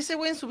miraba que ese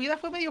güey en su vida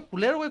fue medio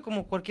culero, güey,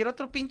 como cualquier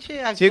otro pinche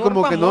actor Sí,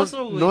 como que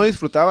famoso, güey. no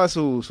disfrutaba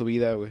su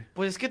vida, güey.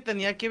 Pues es que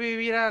tenía que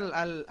vivir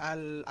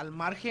al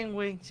margen,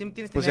 güey. ¿Sí me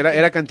entiendes? Pues Tenía que-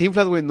 era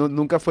Cantinflas, güey.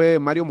 Nunca fue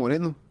Mario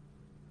Moreno.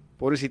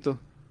 Pobrecito.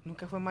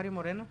 Nunca fue Mario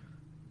Moreno.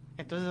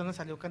 Entonces, ¿de dónde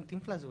salió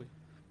Cantinflas, güey?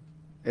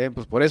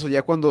 Pues por eso,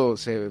 ya cuando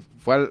se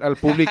fue al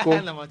público.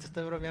 No, macho,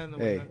 estoy bromeando,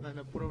 güey.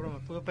 No, puro broma,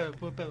 puro pedo.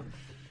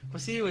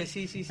 Pues sí, güey,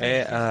 sí.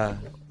 Les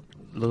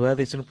voy a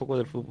decir un poco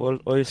del fútbol.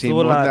 Hoy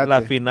Simón, estuvo la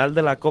date. final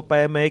de la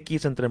Copa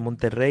MX entre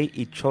Monterrey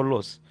y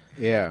Cholos.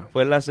 Yeah.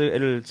 Fue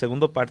el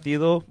segundo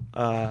partido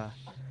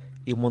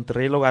y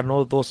Monterrey lo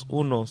ganó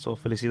 2-1. So,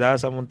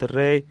 felicidades a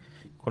Monterrey.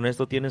 Con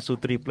esto tienen su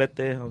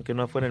triplete, aunque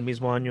no fue en el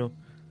mismo año.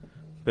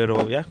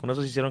 Pero ya, con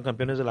eso se hicieron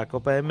campeones de la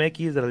Copa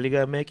MX, de la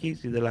Liga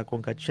MX y de la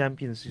Conca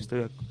Champions,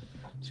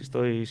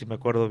 si me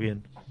acuerdo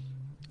bien.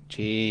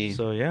 Sí.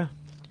 So, ya.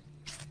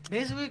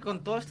 ¿Ves, güey?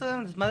 Con todo esto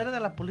de desmadre de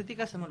la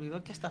política se me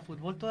olvidó que hasta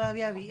fútbol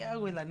todavía había,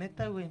 güey, la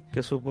neta, güey. ¿Qué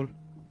es fútbol?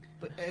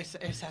 Pues,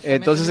 exactamente,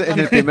 Entonces, en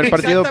el primer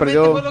partido exactamente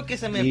perdió. fue lo que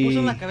se me Y- puso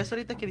en la cabeza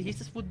ahorita que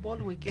dijiste es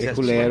fútbol, güey. Qué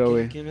culero,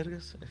 güey. ¿Qué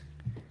vergas?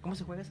 ¿Cómo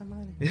se juega esa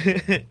madre?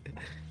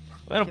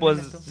 Bueno, ¿Quién pues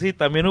inventó? sí,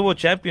 también hubo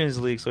Champions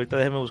League. So, ahorita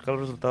déjeme buscar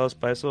los resultados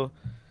para eso.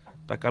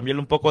 Para cambiarle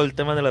un poco el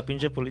tema de la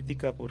pinche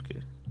política, porque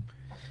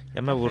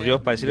ya me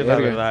aburrió, para decirle la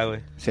Verga. verdad, güey.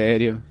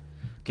 Serio.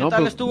 ¿Qué No,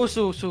 tal pues- estuvo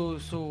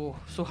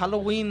su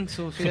Halloween,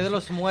 su Día de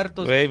los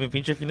Muertos? Güey, mi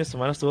pinche fin de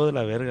semana estuvo de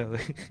la verga,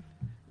 güey.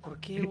 ¿Por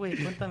qué, güey?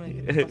 Cuéntame,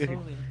 ¿qué te pasó,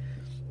 güey?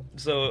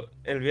 So,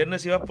 el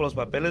viernes iba por los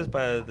papeles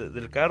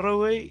del carro,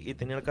 güey, y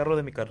tenía el carro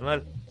de mi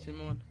carnal.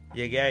 Simón,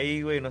 Llegué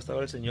ahí, güey, no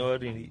estaba el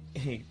señor y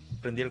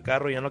prendí el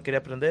carro y ya no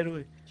quería prender,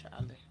 güey.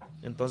 chale.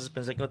 Entonces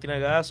pensé que no tenía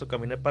gas o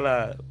caminé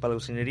para la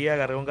usinería,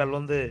 agarré un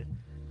galón de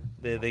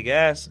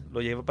gas,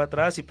 lo llevé para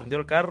atrás y prendió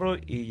el carro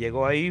y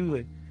llegó ahí,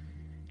 güey.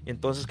 Y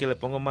entonces que le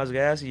pongo más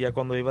gas y ya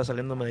cuando iba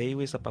saliéndome de ahí,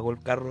 güey, se apagó el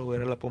carro, güey,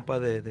 era la pompa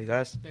de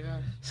gas.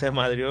 Legal. Se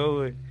madrió,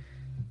 güey.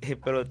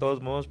 Pero de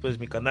todos modos, pues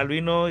mi canal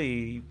vino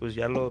y pues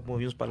ya lo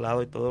movimos para el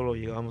lado y todo, lo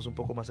llevamos un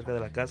poco más cerca de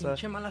la casa.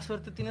 Pinche mala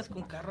suerte tienes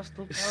con carros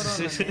tú, cabrón,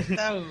 Sí, sí. la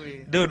neta,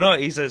 güey. Dude, no,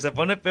 y se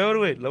pone peor,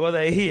 güey. Luego de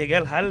ahí llegué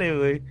al jale,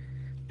 güey.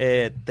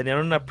 Tenían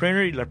una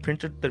printer y la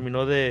printer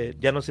terminó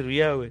ya no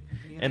servía, güey.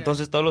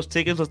 Entonces todos los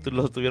tickets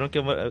los tuvieron que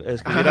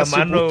escribir a su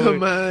mano, puta güey.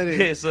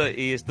 madre. Eso,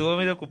 y estuvo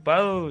medio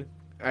ocupado, güey.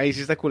 Ahí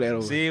sí está culero,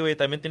 güey. Sí, güey,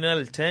 también tenía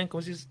el 10,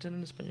 ¿cómo se dice 10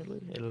 en español, güey?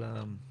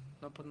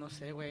 No, pues no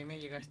sé, güey, me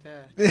llegaste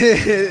a...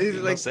 It's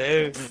no like-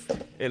 sé,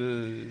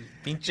 el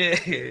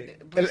pinche...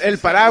 el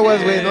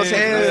paraguas, güey, no No sé,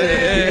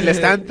 sé. el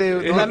estante.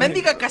 ¿no? La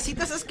mendiga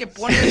casita esas que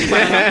pones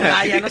para la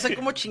playa, no sé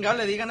cómo chingado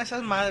le digan a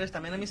esas madres,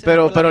 también a mí se me fue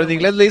la Pero en broma.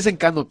 inglés le dicen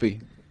canopy.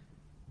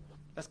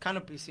 Las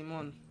canopy,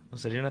 Simón. ¿No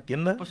sería una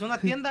tienda? Pues una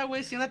tienda,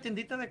 güey, sí, una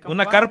tiendita de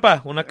Una campana.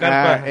 carpa, una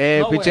carpa. No,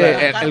 güey, pinche,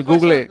 las el carpas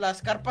Google.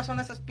 las carpas son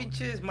esas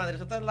pinches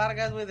madresotas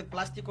largas, güey, de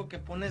plástico que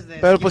pones de...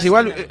 Pero esquina pues a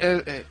igual,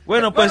 esquina.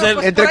 Bueno, pues el,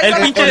 entre- el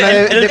pinche, con la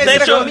de- el de-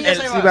 techo, comillas,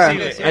 el, ahí sí va, va, sí,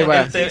 sí, ahí va.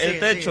 el te- sí, el sí,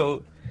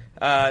 techo,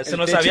 se El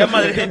nos techo. había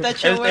madre, El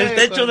techo, el güey,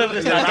 techo del con-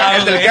 restaurante.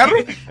 ¿El del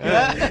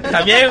carro?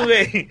 También,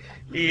 güey.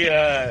 Y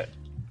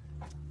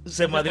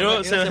se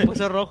madrió, Se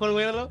puso rojo el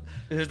güey, ¿no?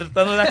 estoy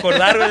tratando de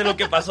acordar, güey, de lo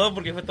que pasó,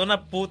 porque fue toda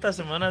una puta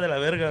semana de la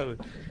verga, güey.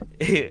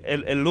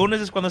 El lunes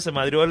es cuando se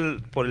madrió,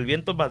 por el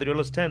viento madrió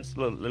los tents,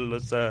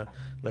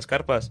 las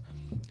carpas.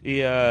 Y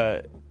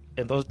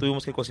entonces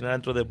tuvimos que cocinar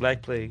dentro de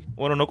Black Plague.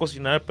 Bueno, no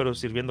cocinar, pero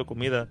sirviendo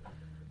comida,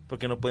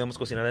 porque no podíamos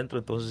cocinar dentro,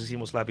 entonces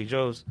hicimos Slappy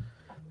Joe's.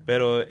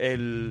 Pero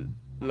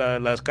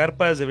las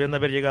carpas deberían de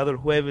haber llegado el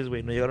jueves,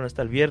 güey, no llegaron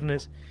hasta el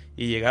viernes,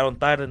 y llegaron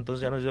tarde,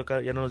 entonces ya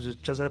no nos dio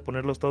chance de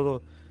ponerlos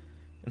todo.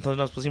 Entonces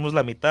nos pusimos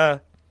la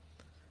mitad.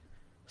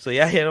 So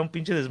ya era un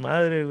pinche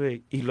desmadre,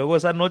 güey. Y luego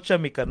esa noche a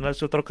mi carnal,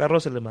 su otro carro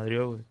se le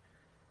madrió, güey.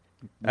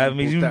 A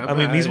mi Puta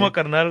mismo madre.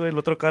 carnal, güey, el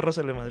otro carro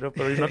se le madrió.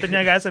 Pero no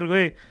tenía gas el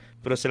güey.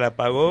 Pero se le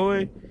apagó,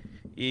 güey.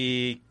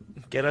 Y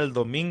que era el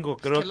domingo,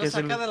 creo ¿Que lo que es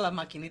el... saca de la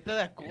maquinita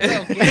de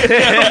Acuda o qué?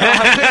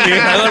 y,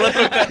 luego el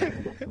otro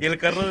y el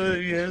carro de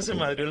video se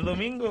madrió el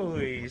domingo,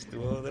 güey. Y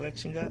estuvo de la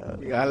chingada.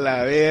 A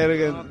la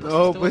verga. No,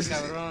 estuvo pues.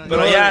 cabrón.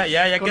 Pero No,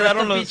 ya con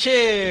quedaron esta los...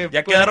 pinche-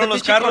 ya con quedaron esta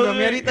los pinche carros,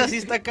 economía güey. ahorita sí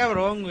está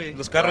cabrón, güey.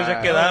 Los carros ya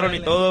Ah, quedaron y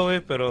órale. todo, güey.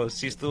 Pero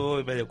sí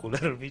estuvo medio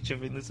culero el pinche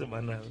fin de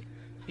semana,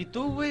 güey. Y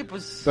tú, güey,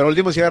 pues... Pero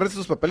último, si agarraste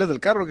tus papeles del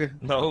carro, ¿o qué?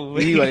 No,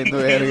 güey. Sí, valiendo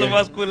Es verga. lo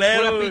más Pura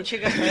culero, güey. pinche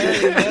gastada de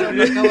dinero,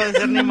 no acabo de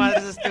hacer ni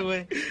madres este,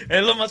 güey.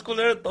 Es lo más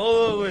culero de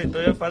todo, güey.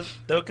 Todavía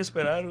tengo que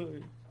esperar,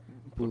 güey.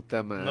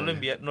 Puta madre.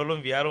 No lo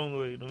enviaron,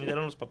 güey. No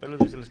enviaron los papeles,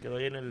 güey. Se les quedó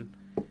ahí en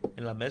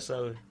la mesa,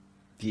 güey.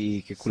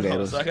 Sí, qué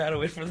culeros. So I gotta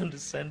wait for them to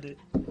send it.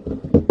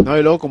 No,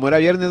 y luego como era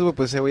viernes, güey,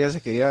 pues ese güey ya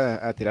se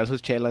quería a tirar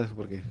sus chelas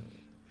porque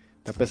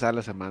Está pesada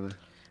la semana.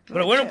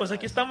 Pero bueno, pues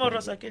aquí estamos,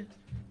 raza, ¿qué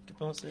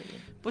podemos hacer?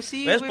 Pues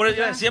sí, ¿Ves? güey, Por pues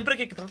eso, ya. siempre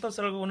que trato de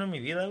hacer algo bueno en mi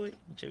vida, güey,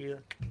 mucha vida.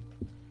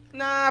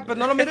 Nah, pues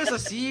no lo mires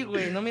así,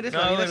 güey. No mires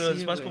la No, vida güey,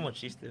 así, es más güey. como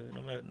chiste,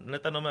 güey.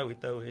 Neta no me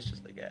agüita, güey. Es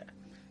just like,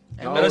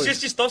 No, pero güey. sí es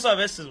chistoso a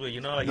veces, güey, you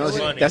know, like, No, it's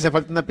sí, funny. te hace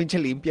falta una pinche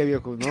limpia,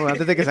 viejo, ¿no?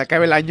 Antes de que se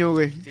acabe el año,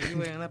 güey. Sí,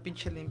 güey, una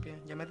pinche limpia.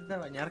 Ya métete a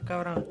bañar,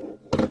 cabrón.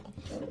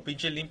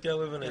 Pinche limpia,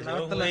 güey, me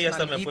Lávate güey, las y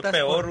hasta me fue nalguitas,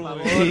 peor, por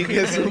güey. favor. Sí,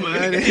 que su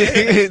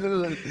madre.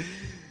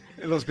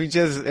 Los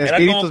pinches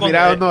espíritus cuando-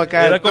 mirados, ¿no?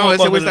 Acá, era como no, ese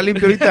cuando güey está el-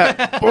 limpio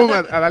ahorita. Pum,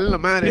 a darle la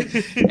madre.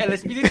 El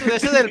espíritu de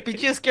ese del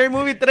pinche Scary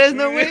Movie 3,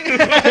 ¿no, güey?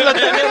 Lo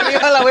tenía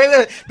arriba la güey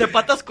de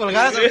patas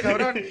colgadas, el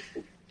cabrón.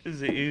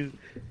 Sí.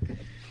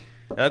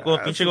 Era como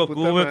Ah, pinche su Goku,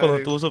 puta güey, cuando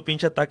madre. tuvo su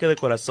pinche ataque de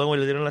corazón, güey,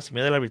 le dieron la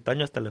semilla del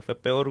ermitaño, hasta le fue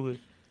peor, güey.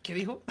 ¿Qué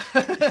dijo?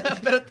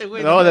 Espérate,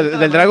 güey. No, me del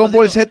gusta, Dragon no,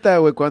 Ball no. Z,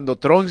 güey, cuando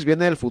Trunks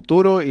viene del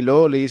futuro y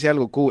luego le dice al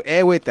Goku,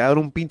 güey, te va a dar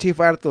un pinche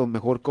infarto,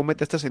 mejor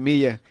cómete esta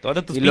semilla.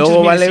 Todas tus Y pinches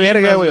luego vale medicinas,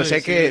 verga, güey, o sea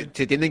sí. que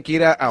se tienen que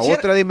ir a Sí, era-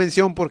 otra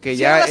dimensión porque sí,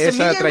 ya era la esa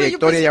semilla, güey, yo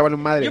trayectoria pensé- ya vale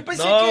madre. Yo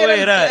pensé No, que güey,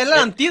 era el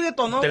era-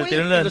 antídoto, ¿no, te güey?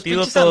 tienen Y el los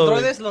pinches antídoto, güey.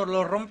 androides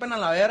lo rompen a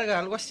la verga,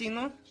 algo así,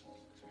 ¿no?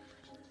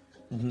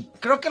 Ujú.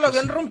 Creo que lo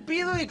habían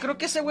rompido y creo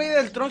que ese güey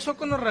del Trunks fue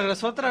cuando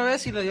regresó otra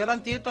vez y le dio el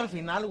antídoto al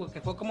final, güey,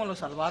 que fue como lo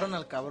salvaron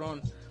al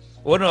cabrón.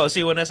 Bueno,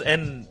 sí, bueno,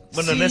 en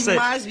Sí, ese,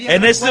 más bien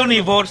en ese recuerdo.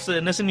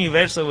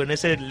 universo, güey, en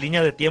esa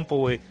línea de tiempo,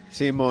 güey.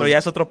 Simón, Pero ya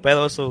es otro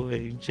pedo eso,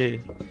 güey,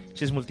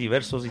 pinches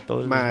multiversos y todo.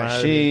 el desmadre.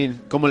 Machine,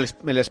 como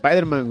el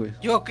Spider-Man, güey.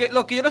 Lo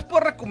que yo les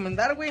puedo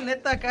recomendar, güey,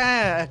 neta,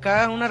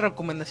 acá una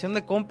recomendación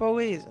de compa,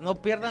 güey, no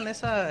pierdan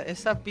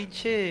esa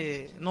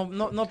pinche,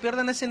 no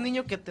pierdan ese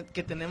niño que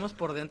tenemos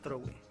por dentro,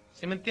 güey.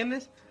 ¿Sí me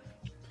entiendes?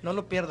 No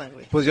lo pierdan,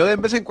 güey. Pues yo de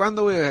vez en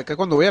cuando, güey, acá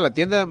cuando voy a la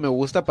tienda me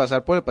gusta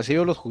pasar por el pasillo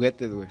de los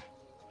juguetes, güey.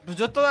 Pues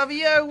yo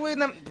todavía, güey,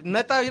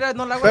 neta, mira,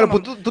 no la hago. Pero la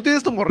pues mam- tú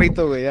tienes tu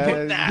morrito, güey. ya.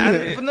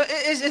 Pues no,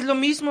 es lo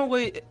mismo,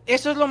 güey.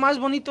 Eso es lo más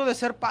bonito de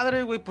ser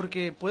padre, güey,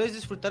 porque puedes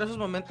disfrutar esos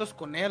momentos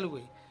con él,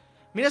 güey.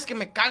 Mira, es que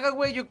me caga,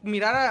 güey, yo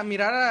mirar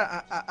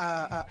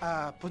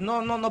pues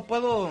no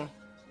puedo,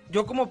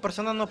 yo como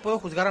persona no puedo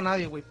juzgar a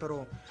nadie, güey,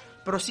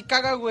 pero sí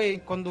caga, güey,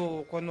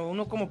 cuando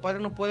uno como padre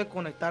no puede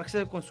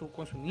conectarse con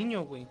su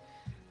niño, güey.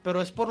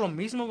 Pero es por lo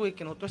mismo, güey,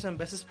 que nosotros en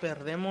veces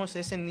perdemos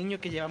ese niño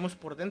que llevamos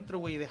por dentro,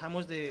 güey, y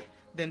dejamos de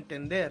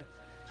entender.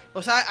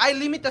 O sea, hay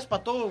límites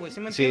para todo, güey, ¿sí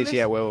me Sí, entiendes? sí,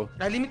 a huevo.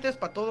 Hay límites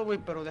para todo, güey,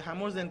 pero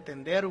dejamos de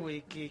entender,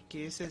 güey, que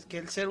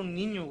el ser un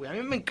niño, güey. A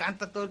mí me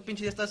encanta todo el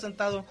pinche día estar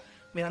sentado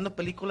mirando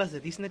películas de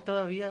Disney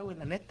todavía, güey,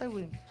 la neta,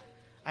 güey.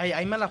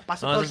 Ahí me la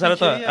paso No, todo el hace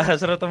rato, pinche día.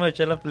 hace rato me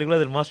eché la película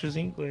del Monster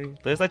Inc., güey.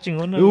 Todavía está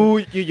chingona, güey.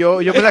 Uy, y yo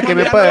me la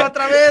quemé Mirándola para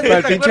otra vez, el ¿te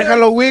pinche acuerdas?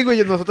 Halloween,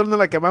 güey. Y nosotros nos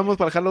la quemamos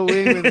para el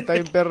Halloween, güey. Está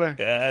bien perra.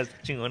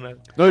 Está chingona.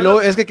 No, y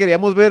luego es que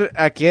queríamos ver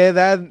a qué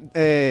edad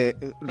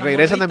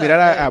regresan a morrita, mirar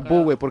a claro.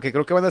 Boo, güey. Porque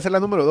creo que van a ser la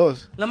número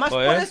 2. Nomás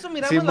Oye, por eso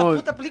miramos Simón. la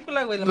puta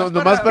película, güey.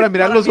 Nomás para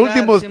mirar los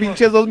últimos Simón.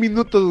 pinches 2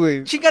 minutos,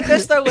 güey. Chíngate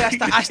esta, güey.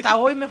 Hasta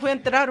hoy me fui a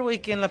enterar, güey,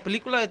 que en la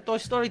película de Toy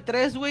Story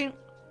 3, güey,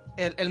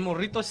 el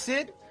morrito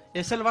Sid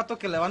es el vato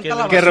que levanta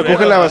la Que basura.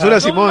 recoge la basura, No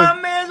Simón.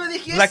 mames, güey,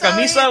 dije La esa,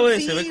 camisa, güey,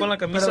 sí, se ve con la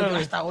camisa, pero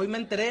güey. hasta hoy me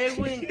enteré,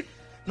 güey.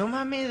 No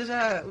mames, o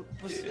sea,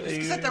 pues es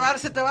que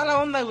se te va la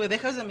onda, güey.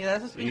 Dejas de mirar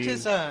esos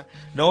pinches.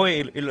 No,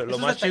 güey, y lo Esos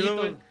más chido, detallitos.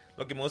 güey,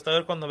 lo que me gusta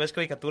ver cuando ves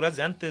caricaturas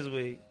de antes,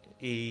 güey.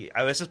 Y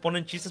a veces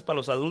ponen chistes para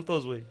los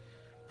adultos, güey.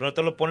 Pero no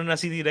te lo ponen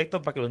así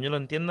directo para que los niños lo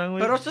entiendan,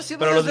 güey. Pero esto ha sido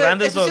Pero los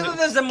grandes esto ha lo- sido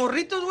desde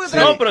morritos, güey.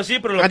 No, pero sí,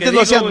 pero lo Antes que lo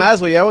digo, hacían güey, más,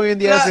 güey. Ya hoy en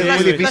día es muy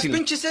Las difícil.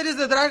 pinches series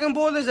de Dragon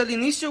Ball desde el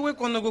inicio, güey,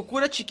 cuando Goku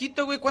era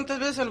chiquito, güey, ¿cuántas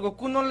veces al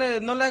Goku no le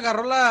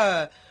agarró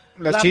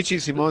Las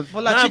chichis, Simón.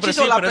 Pues la No, chichis pero sí,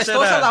 o la pero ese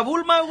pestosa, era- la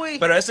Bulma, güey.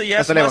 Pero ese ya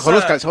Hasta es le más bajó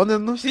los a- calzones,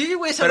 ¿no? Sí,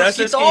 güey, se Pero los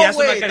eso es quitó, que ya es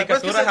güey. una ¿Te acuerdas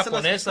que caricatura se los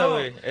japonesa, quitó?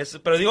 güey.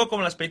 Pero digo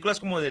como las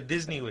películas como de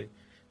Disney, güey.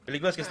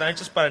 Películas que están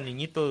hechas para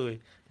niñitos, güey.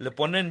 Le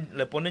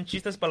ponen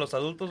chistes para los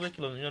adultos, güey,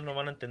 que los niños no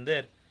van a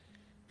entender.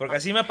 Porque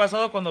así me ha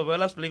pasado cuando veo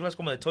las películas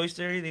como de Toy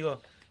Story,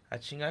 digo, a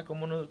chinga,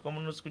 ¿cómo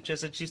no escuché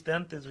ese chiste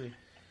antes, güey?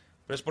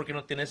 Pero es porque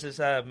no tienes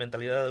esa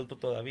mentalidad de adulto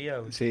todavía,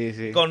 güey. Sí,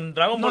 sí. Con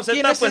Dragon No, Ball Z,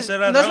 tienes pues no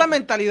era... es la Dragon-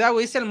 mentalidad,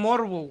 güey, es el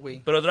morbo,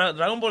 güey. Pero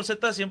Dragon Ball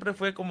Z siempre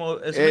fue como...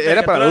 es una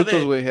Era para caricatura adultos,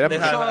 de- güey, era de-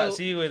 para- ajá,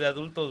 sí, güey, de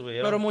adultos,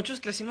 güey. Pero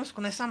muchos crecimos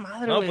con esa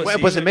madre, No, güey. pues Bueno,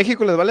 sí, pues en güey.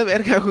 México les vale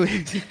verga,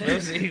 güey. No,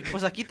 sí.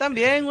 Pues aquí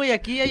también, güey,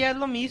 aquí allá es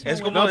lo mismo,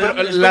 Es güey. como- No,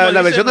 pero es la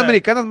como versión dicen,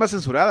 americana es más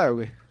censurada,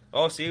 güey.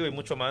 Oh, sí, güey,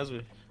 mucho más,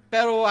 güey.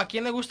 Pero a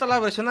quién le gusta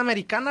la versión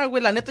americana,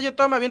 güey. La neta, yo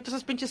todavía me aviento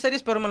esas pinches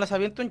series, pero me las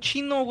aviento en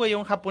chino, güey, o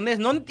en japonés.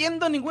 No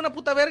entiendo ninguna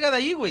puta verga de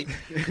ahí, güey.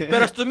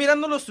 Pero estoy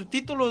mirando los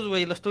subtítulos,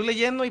 güey, lo estoy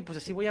leyendo y pues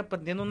así voy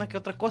aprendiendo una que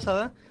otra cosa,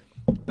 ¿da?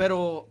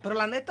 Pero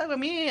la neta, güey, a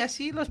mí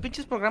así los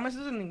pinches programas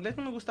esos en inglés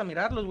no me gusta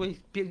mirarlos, güey.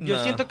 Yo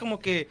No. siento como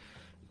que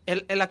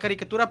la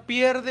caricatura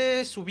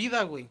pierde su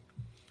vida, güey.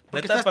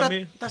 Porque Neta, pa'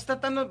 mí. estás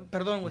tratando,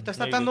 perdón, güey, estás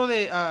No, tratando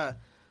de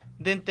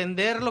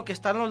entender lo que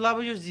están los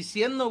labios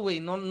diciendo, güey.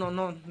 No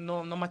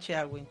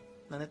machea, güey.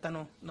 La neta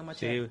no Sí,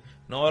 machea. güey.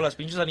 No, las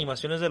pinches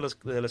animaciones de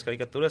las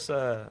caricaturas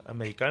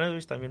americanas, güey,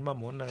 están bien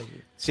mamonas,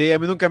 güey. Sí, a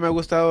mí nunca me ha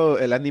gustado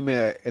el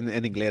anime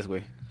en inglés,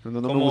 güey. No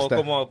me gusta.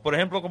 Por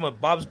ejemplo, como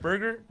Bob's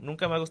Burger,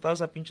 nunca me ha gustado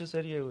esa pinche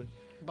serie, güey.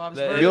 Bob's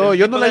El- Burgers. Yo el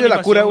no tipo le de hallo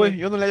la cura, animación, güey.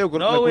 Yo no le hallo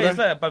la No, güey,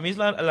 cura. para mí es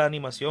la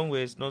animación,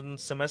 güey. No,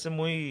 se me hace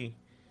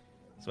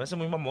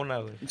muy mamona,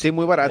 güey. Sí,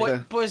 muy Pues,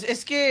 barata. pues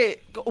es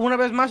que, una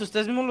vez más,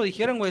 ustedes mismos lo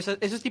dijeron, güey,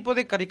 ese tipo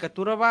de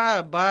caricatura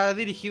va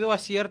dirigido a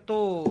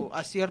cierto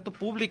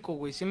público,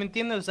 güey, ¿sí me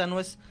entiendes? O sea, no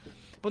es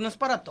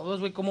para todos,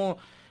 güey, como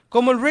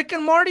el Rick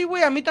and Morty,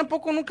 güey, a mí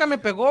tampoco nunca me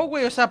pegó,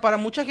 güey, o sea, para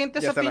mucha gente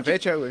Y esa hasta la pinche,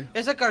 fecha, güey.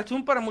 esa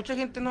cartoon para mucha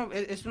gente no,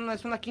 es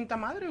una quinta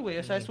madre, güey,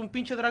 o sea, es un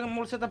pinche Dragon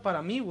Ball Z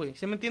para mí, güey,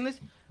 ¿sí me entiendes?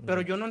 Pero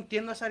yo no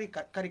entiendo esa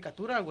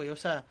caricatura, güey, o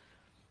sea,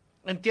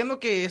 entiendo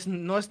que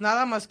no es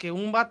nada más que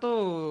un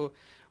vato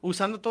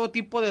usando todo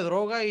tipo de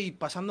droga y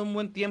pasando un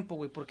buen tiempo,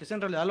 güey, porque es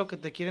en realidad lo que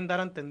te quieren dar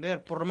a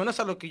entender, por lo menos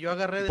a lo que yo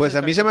agarré de Pues esa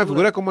a mí se me caricatura.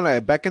 figura como la de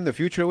Back in the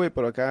Future, güey,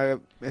 pero acá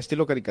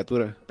estilo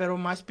caricatura. Pero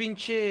más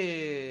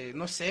pinche,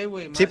 no sé,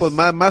 güey, Sí, pues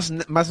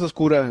más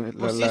oscura.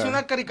 Pues sí es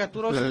una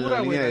caricatura la oscura,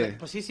 güey, línea de-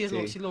 pues sí, sí.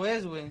 sí lo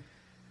es, güey.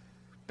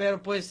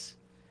 Pero pues,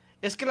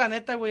 es que la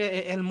neta,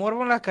 güey, el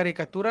morbo en la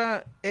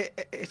caricatura,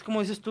 es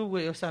como dices tú,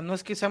 güey, o sea, no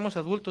es que seamos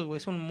adultos, güey,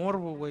 es un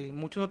morbo, güey.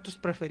 Muchos de nosotros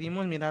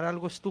preferimos mirar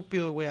algo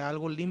estúpido, güey, a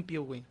algo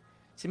limpio, güey.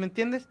 ¿Sí me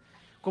entiendes?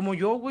 Como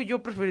yo, güey,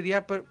 yo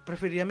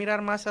preferiría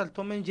mirar más al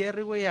Tom and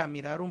Jerry, güey, a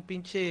mirar un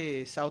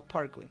pinche South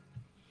Park, güey.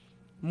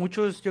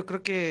 Yo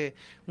creo que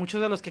muchos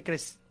de los que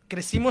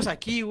crecimos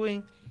aquí,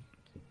 güey,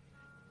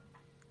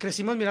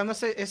 crecimos mirando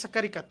esa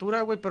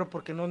caricatura, güey, pero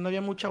porque no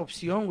había mucha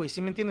opción, güey,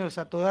 ¿sí me entiendes? O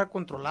sea, todo era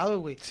controlado,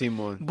 güey.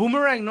 Simón.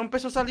 Boomerang no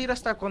empezó a salir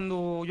hasta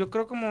cuando, yo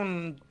creo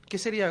como, ¿qué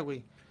sería,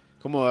 güey?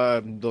 Como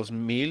a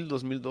 2000,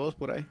 2002,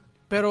 por ahí.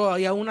 Pero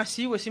y aún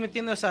así, güey, ¿sí me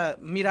entiendes? O sea,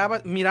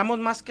 miramos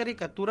más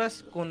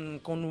caricaturas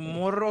con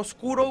humor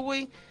oscuro,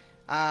 güey,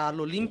 a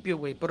lo limpio,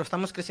 güey, pero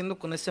estamos creciendo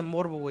con ese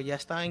morbo, güey, ya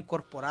está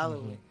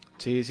incorporado, güey.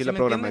 Sí, ¿Sí la me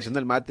programación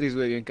del Matrix,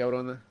 güey, bien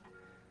cabrona.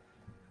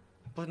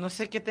 Pues no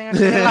sé qué tenga que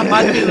ver la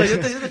Matrix, güey. Yo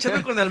te estoy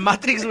echando con el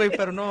Matrix, güey,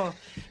 pero no.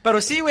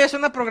 Pero sí, güey, es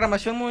una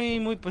programación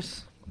muy,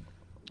 pues.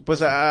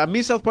 Pues a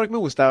mí South Park me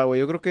gustaba, güey.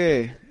 Yo creo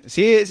que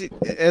sí,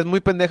 es muy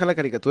pendeja la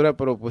caricatura,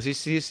 pero pues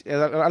sí, es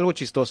algo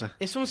chistosa.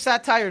 Es un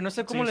satire, no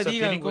sé cómo Sí, le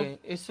digan, satírico. güey.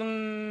 Es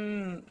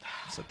un.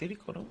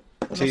 Satírico, ¿no?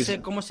 No Sí, sé sí.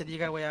 cómo se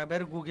diga, güey. A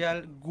ver,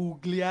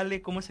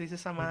 googleale cómo se dice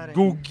esa madre.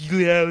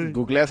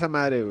 Googlea esa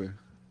madre, güey.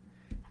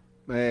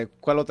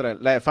 ¿Cuál otra?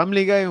 ¿La de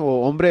Family Guy o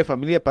Hombre de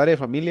Familia, Padre de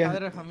Familia?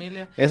 Padre de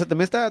familia. Esa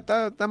también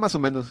está más o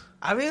menos.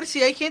 A ver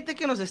si hay gente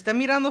que nos está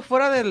mirando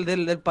fuera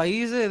del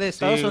país de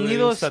Estados Sí, güey,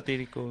 Unidos.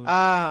 satírico, güey.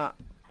 Ah,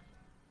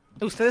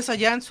 ustedes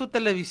allá en su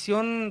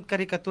televisión,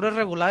 caricaturas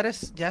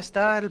regulares, ¿ya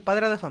está el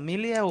Padre de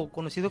Familia o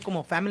conocido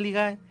como Family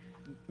Guy?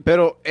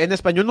 Pero en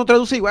español no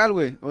traduce igual,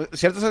 güey.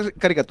 Ciertas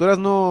caricaturas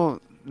no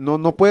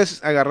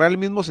puedes agarrar el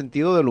mismo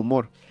sentido del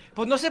humor.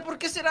 Pues no sé por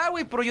qué será,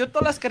 güey, pero yo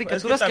todas las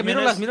caricaturas que también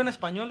miro es- las miro en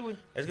español, güey.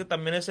 Es que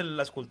también es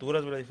las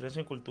culturas, güey, la diferencia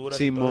en culturas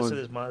y Simón. todo ese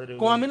desmadre,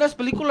 Como a mí güey. las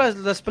películas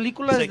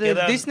Se de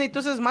quedan- Disney y todo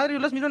ese desmadre, yo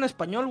las miro en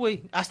español,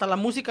 güey. Hasta la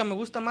música me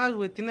gusta más,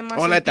 güey, tiene más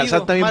Oh, la de sentido,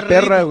 Tarzán también más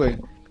perra, ritmo. güey.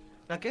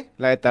 ¿La qué?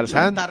 La de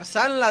Tarzán.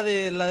 Tarzán, la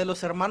de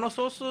los hermanos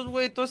osos,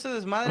 güey, todo ese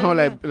desmadre. No,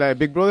 güey. la de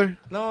Big Brother.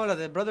 No, la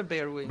de Brother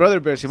Bear, güey. Brother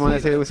Bear, Simón,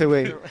 Sí, ese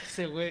güey.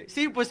 Ese güey.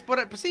 Sí, pues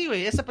sí,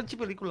 güey, esa pinche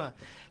película.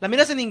 La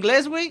miras en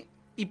inglés, güey,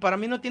 y para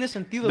mí no tiene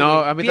sentido, No,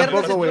 güey. a mí Pierdes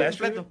tampoco, el güey.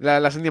 completo.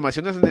 Las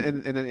animaciones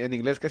en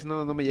inglés casi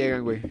no me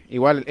llegan, güey.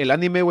 Igual, el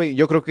anime, güey,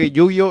 yo creo que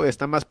Yu-Gi-Oh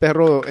está más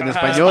perro en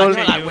español.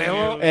 español, a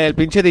huevo. El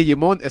pinche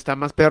Digimon está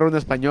más perro en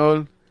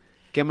español.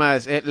 ¿Qué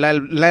más? La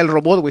del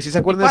robot, güey. ¿Sí se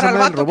Y acuerdan de para esa el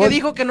madre del vato que robot?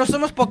 dijo que no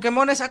somos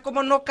Pokémones, ah,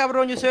 cómo no,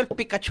 cabrón, yo soy el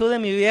Pikachu de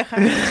mi vieja.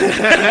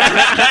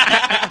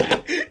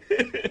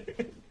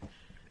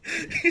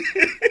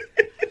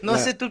 No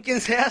sé tú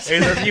quién seas.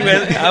 Es así, güey.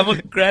 I'm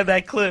gonna grab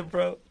that clip,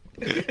 bro.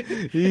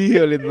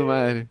 Híjole, no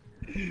madre.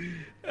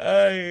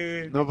 Ay,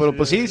 güey. No, pero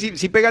pues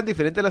sí pegan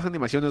diferente las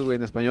animaciones, güey,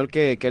 en español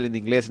que en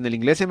inglés. En el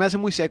inglés se me hace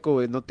muy seco,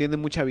 güey. No tiene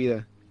mucha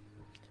vida.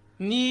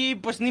 Ni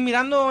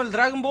mirando el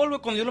Dragon Ball,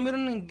 güey, cuando yo lo miro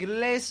en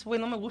inglés,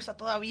 güey, no me gusta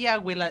todavía,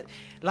 güey.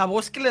 La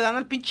voz que le dan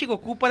al pinche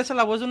Goku parece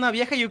la voz de una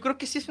vieja. Yo creo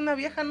que sí es una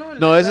vieja, ¿no?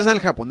 No, ese es en el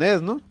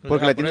japonés, ¿no?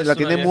 Porque la tiene, japonés la es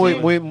una tiene vieja, muy,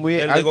 güey. muy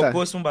El de alta.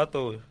 Goku es un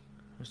vato, güey.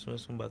 Eso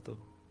es un vato.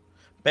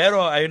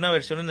 Pero hay una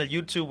versión en el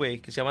YouTube, güey,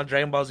 que se llama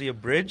Dragon Ball Z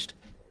Abridged.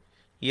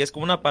 Y es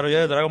como una parodia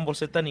de Dragon Ball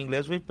Z en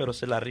inglés, güey, pero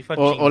se la rifa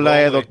O chingón, la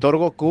de güey. Doctor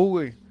Goku,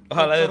 güey.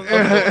 Ojalá de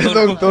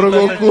Doctor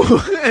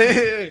Goku.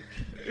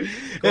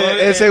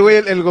 Ese güey,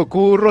 el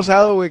Goku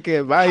rosado, güey,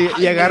 que va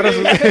y agarra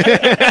sus...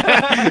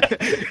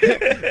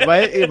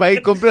 va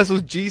y compra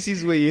sus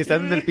Yeezys, güey, y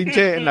están en el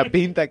pinche, en la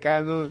pinta acá,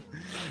 ¿no?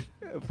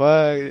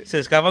 Fuck. Se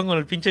escapan con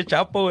el pinche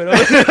Chapo, güey, ¿no?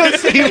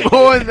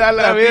 Simón, a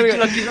la verga.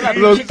 lo quiso la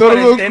pinche Doctor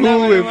cuarentena,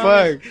 Goku, güey, no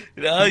mames. fuck.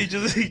 No, dicho.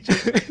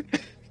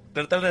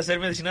 Tratan de hacer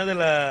medicina de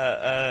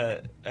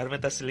la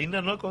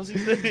armetacilina, ¿no? ¿Cómo se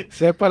dice?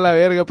 Sepa la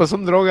verga, pues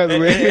son drogas,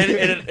 güey.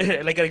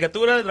 En la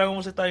caricatura de Dragon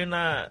Ball Z hay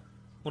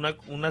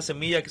una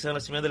semilla que se llama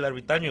la semilla del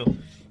ermitaño.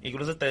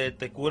 Incluso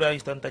te cura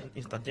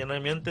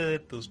instantáneamente de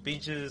tus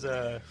pinches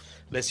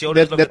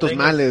lesiones. De tus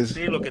males.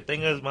 Sí, lo que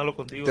tengas malo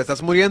contigo. Te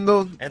estás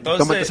muriendo,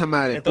 tómate esa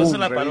madre. Entonces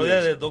Pum, en la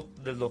parodia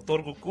revives. del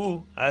Doctor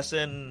Goku,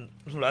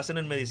 lo hacen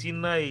en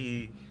medicina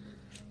y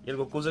el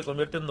Goku se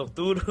convierte en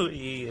doctor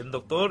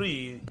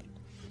y...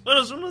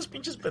 Bueno, son unas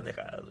pinches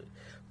pendejadas, güey.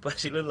 Para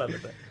decirles la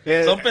verdad.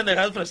 Son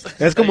pendejadas, pero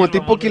Es como bien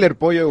tipo mamón, Killer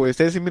Pollo, güey.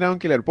 ¿Ustedes sí miraron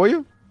Killer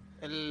Pollo?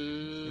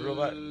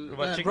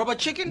 Robot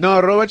Chicken.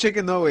 No, Robot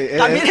Chicken no, güey.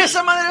 También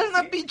esa madre es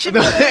una pinche.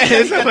 No,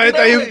 esa madre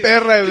está bien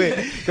perra, güey.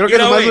 Creo que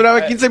Mira, nomás güey,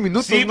 duraba 15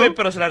 minutos, sí, güey, ¿no?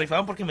 pero se la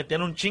rifaban porque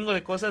metían un chingo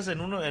de cosas en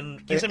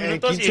 15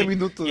 minutos. 15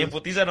 minutos. Y en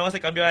putiza nomás se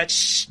cambiaba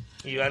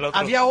y va el otro.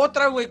 Había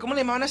otra, güey. ¿Cómo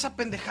le llamaban a esa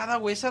pendejada,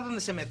 güey? Esa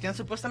donde se metían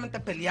supuestamente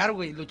a pelear,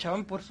 güey.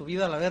 Luchaban por su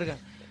vida a la verga.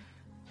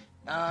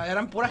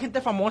 Eran pura gente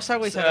famosa,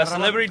 güey. Se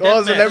agarraban. Celebrity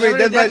Oh, Deathmatch.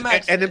 Celebrity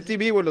Deathmatch. Deathmatch. En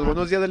MTV, güey. Los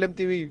buenos días del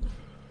MTV.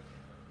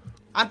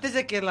 Antes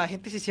de que la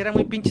gente se hiciera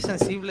muy pinche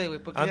sensible, güey.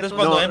 porque Antes ya todo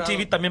cuando cerrado.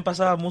 MTV también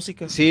pasaba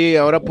música. Sí,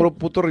 ahora puro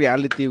puto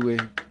reality, güey.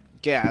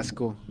 Qué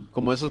asco.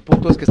 Como esos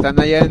putos que están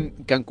allá en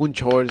Cancún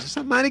Shores.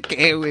 ¿Esa madre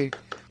qué, güey?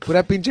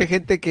 Pura pinche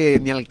gente que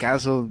ni al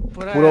caso.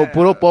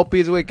 Puro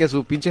popis, güey, que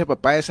su pinche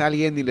papá es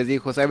alguien y les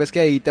dijo, ¿sabes qué?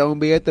 Ahí te da un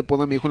billete,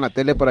 pon a mi hijo en la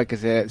tele para que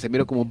se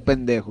mire como un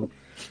pendejo.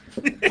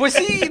 Pues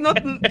sí, no.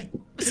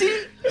 Sí,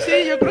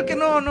 yo creo que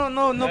no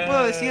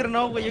puedo decir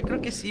no, güey. Yo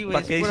creo que sí, güey.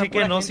 ¿Para qué Es decir que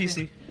pura no? gente.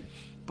 Sí.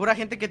 Pura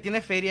gente que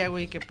tiene feria,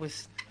 güey, que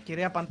pues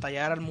quiere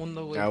apantallar al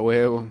mundo, güey. A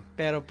huevo.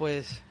 Pero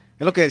pues.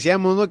 Es lo que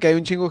decíamos, ¿no? Que hay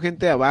un chingo de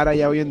gente avara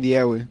ya hoy en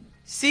día, güey.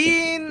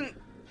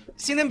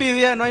 Sin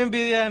envidia, no hay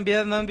envidia,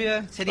 no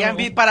envidia.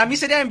 No. Para mí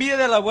sería envidia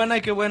de la buena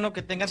y qué bueno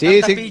que tengan Sí,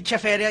 tanta sí. pinche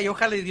feria y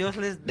ojalá y Dios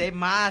les dé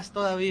más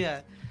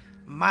todavía.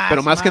 Más.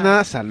 Pero más que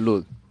nada,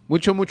 salud.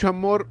 Mucho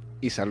amor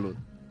y salud.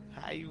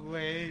 Ay,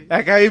 güey.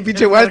 Acá hay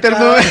pinche El Walter,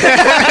 ¿no? mercado.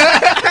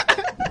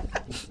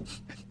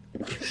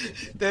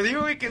 Te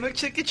digo, güey, que no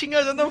sé qué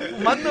chingados andan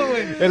fumando,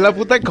 güey. Es la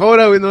puta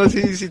cobra, güey, no,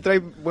 sí trae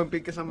buen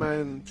pique esa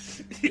madre.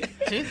 ¿Sí?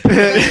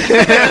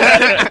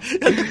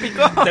 ¿Te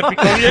picó? Te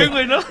picó bien,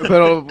 güey, ¿no?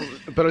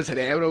 Pero el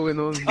cerebro, güey,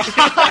 no.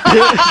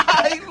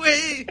 Ay,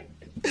 güey.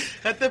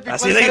 Ya te picó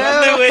Así el de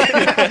grande, cerebro. güey.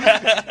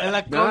 En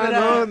la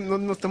cobra.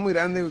 No está muy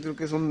grande, güey, creo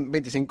que son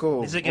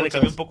 25 Dice que le onzas.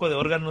 cambió un poco de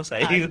órganos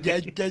ahí. Ay, güey.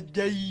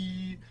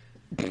 ay.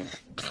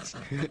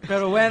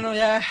 Pero bueno,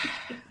 ya.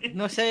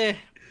 No sé.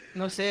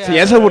 Si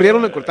ya se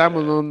aburrieron, le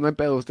cortamos, no hay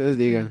pedo, ustedes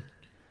digan.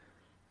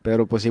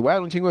 Pero pues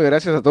igual, un chingo de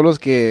gracias a todos los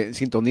que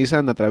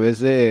sintonizan a través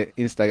de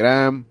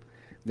Instagram,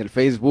 del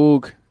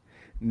Facebook,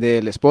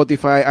 del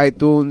Spotify,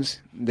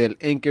 iTunes, del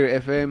Anchor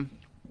FM.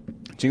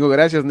 Chingo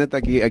gracias, neta,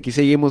 aquí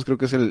seguimos, creo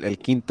que es el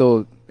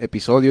quinto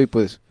episodio y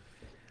pues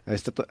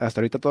hasta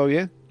ahorita todo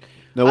bien.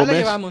 Nuevo Ahí la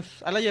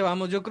mes.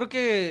 llevamos. Yo creo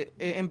que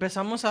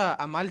empezamos a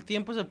mal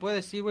tiempo, se puede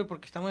decir, güey,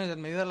 porque estamos en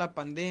medio de la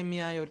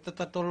pandemia y ahorita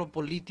está todo lo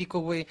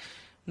político, güey.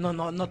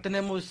 No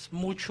tenemos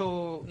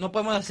mucho, no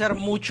podemos hacer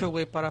mucho,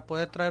 güey, para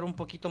poder traer un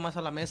poquito más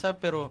a la mesa,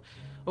 pero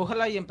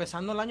ojalá y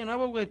empezando el año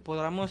nuevo, güey,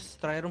 podamos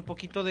traer un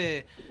poquito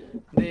de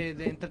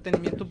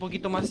entretenimiento un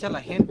poquito más hacia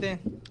la gente.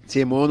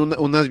 Simón,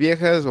 unas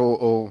viejas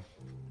o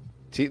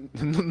sí,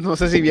 no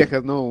sé si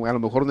viejas, no, a lo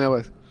mejor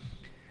nuevas.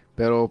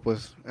 Pero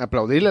pues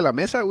aplaudirle a la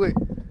mesa, güey.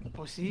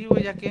 Pues sí,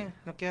 güey, ya que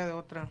no queda de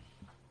otra.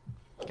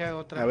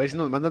 A ver si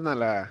nos mandan a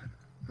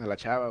la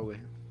chava, güey.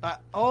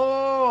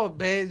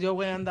 Ves, yo,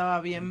 güey, andaba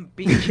bien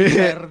pinche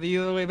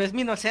perdido, güey. ¿Ves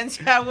mi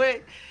inocencia,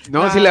 güey?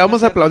 No, si le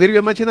vamos a aplaudir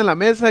bien machín a la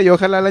mesa y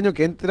ojalá el año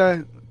que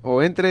entre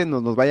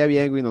nos vaya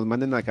bien, güey, nos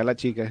manden acá a la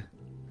chica.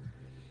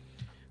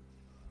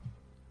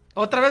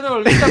 Otra vez me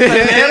volviste a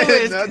perder,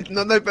 güey.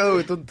 No hay pedo,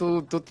 güey,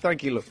 tú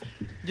tranquilo.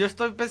 Yo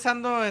estoy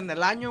pensando en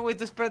el año, güey.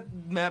 Tú espera,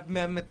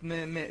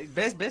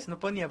 ¿ves? No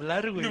puedo ni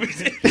hablar, güey.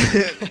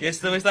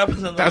 Esto me estaba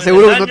pasando. ¿Estás en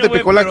seguro el que no año, te güey,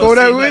 picó la pero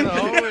cobra, sí, güey?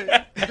 No, güey.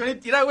 Yo ni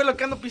tira, güey, lo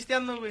que ando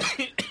pisteando, güey.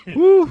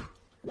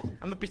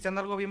 Ando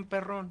pisteando algo bien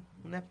perrón.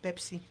 Una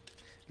Pepsi.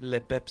 Le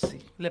Pepsi.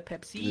 Le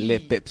Pepsi. Le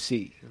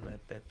Pepsi. Le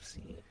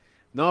Pepsi.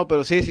 No,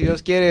 pero sí, si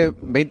Dios quiere,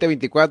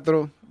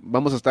 2024,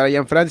 vamos a estar allá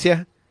en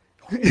Francia.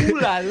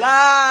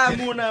 ¡Ulala,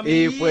 mon ami!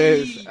 Y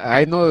pues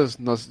ahí nos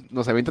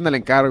avientan el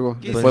encargo.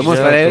 ¿Qué Les Pues podemos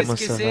ya, traer, ¿cómo Es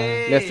que está?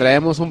 sé. les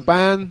traemos un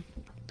pan,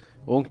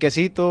 un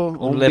quesito,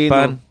 Un un le vino.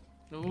 pan.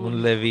 Uh,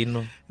 Un le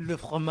vino. Le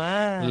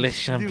fromage. Le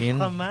champagne.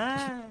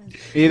 fromage.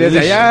 Y desde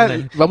allá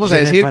Le- vamos a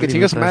le decir que pan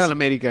chinga su y madre a otras. la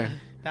América.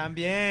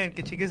 También,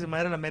 que chingue su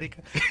madre en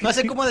América. No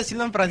sé cómo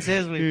decirlo en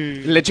francés,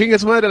 güey. Le chinga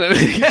su madre a la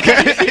América.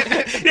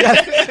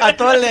 A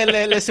todos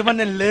le suman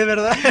el le,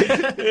 ¿verdad?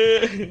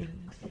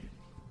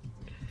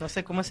 No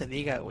sé cómo se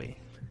diga, güey.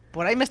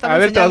 Por ahí me estaba A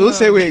ver, enseñando.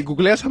 traduce, güey.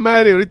 Googlea esa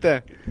madre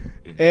ahorita.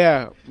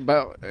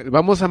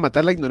 Vamos a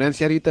matar la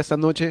ignorancia ahorita esta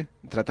noche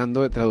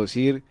tratando de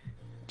traducir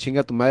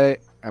chinga tu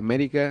madre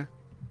América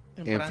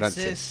en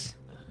francés.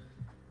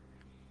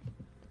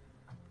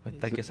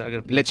 Ahorita que salga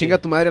el Le pinche- chinga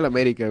tu madre a la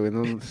América, güey.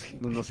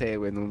 No sé,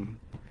 güey. No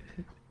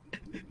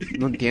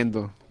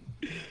entiendo.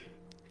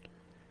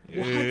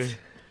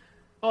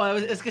 Oh,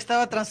 es que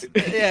estaba trans...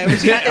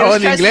 Oh,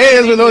 en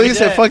inglés, güey, no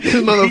dice fuck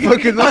this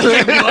motherfucker, no.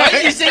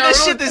 Why you say that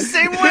shit the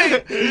same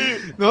way?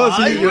 No,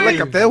 sí, Ay, yo la güey.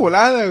 capté de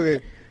volada,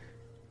 güey.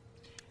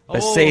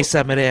 Beséis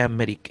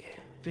América.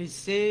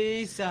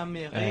 Beses Ok.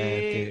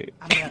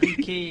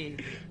 Amérique.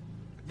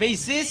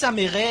 Beses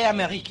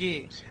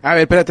Amérique. A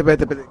ver, espérate.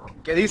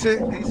 ¿Qué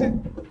dice? ¿Qué dice?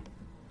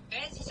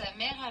 Baisse sa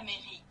mère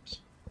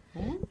Amérique.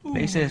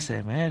 Beséis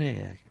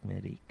América.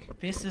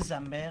 Beses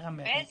Amérique.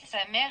 Baisse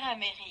sa mère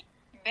Amérique.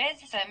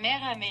 Baisse sa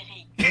mère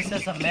Amérique.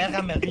 Beses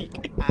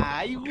Amérique.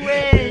 Ay,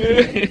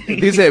 güey.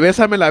 Dice,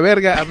 bésame la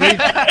verga, a mí.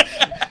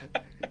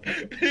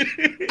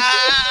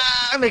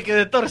 Ah, me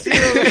quedé torcido,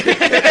 güey.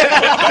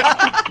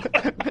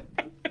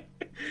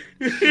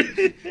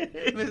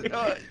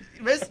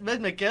 ¿Ves?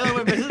 Me quedo,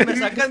 güey. Me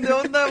sacan de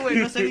onda, güey.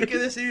 No sé ni qué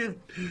decir.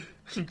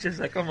 Pinche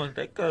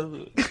sacamantecas,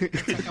 güey.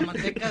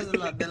 Sacamantecas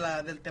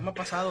del tema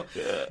pasado.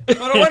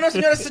 Pero bueno,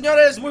 señores y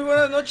señores, muy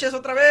buenas noches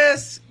otra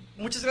vez.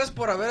 Muchas gracias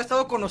por haber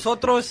estado con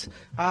nosotros.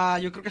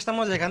 Yo creo que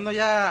estamos llegando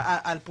ya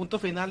al punto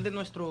final de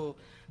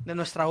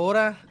nuestra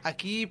hora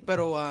aquí,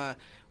 pero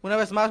una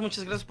vez más,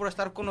 muchas gracias por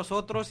estar con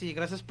nosotros y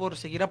gracias por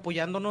seguir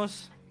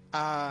apoyándonos.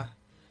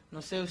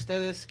 No sé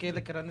ustedes qué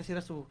le querrán decir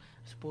a su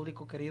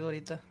público querido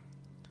ahorita.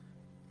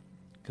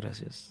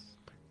 Gracias.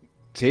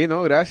 Sí,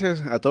 no,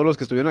 gracias a todos los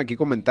que estuvieron aquí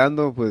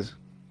comentando, pues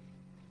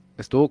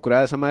estuvo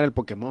curada esa madre del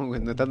Pokémon,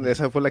 güey. Neta,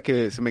 esa fue la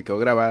que se me quedó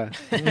grabada.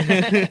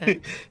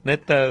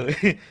 Neta,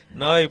 güey.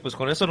 No, y pues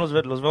con eso los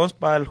vemos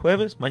para el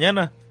jueves,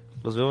 mañana.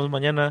 Los vemos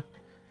mañana.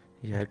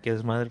 Y a ver qué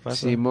desmadre pasa.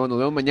 Simón, nos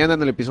vemos mañana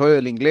en el episodio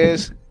del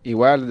inglés.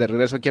 Igual, de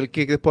regreso aquí al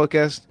Kick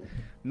Podcast.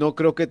 No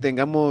creo que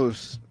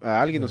tengamos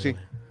a alguien, ¿o sí?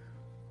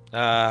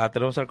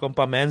 Tenemos al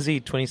compa Manzi,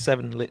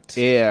 27 Lits.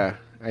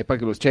 Ahí para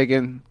que los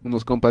chequen.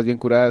 Unos compas bien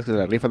curadas que se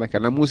la rifan acá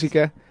en la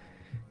música.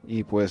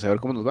 Y pues a ver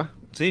cómo nos va.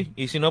 Sí,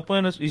 y si no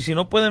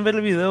pueden ver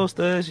el video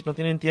ustedes, si no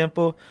tienen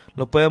tiempo,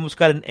 lo pueden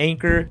buscar en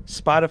Anchor,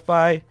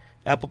 Spotify,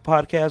 Apple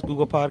Podcasts,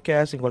 Google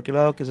Podcasts, en cualquier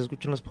lado que se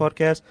escuchen los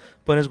podcasts,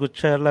 pueden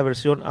escuchar la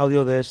versión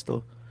audio de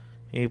esto.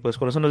 Y pues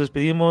con eso nos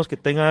despedimos, que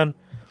tengan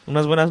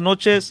unas buenas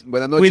noches.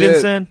 Buenas noches.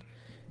 Cuídense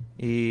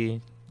y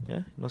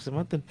ya, no se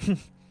maten.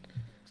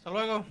 Hasta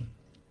luego.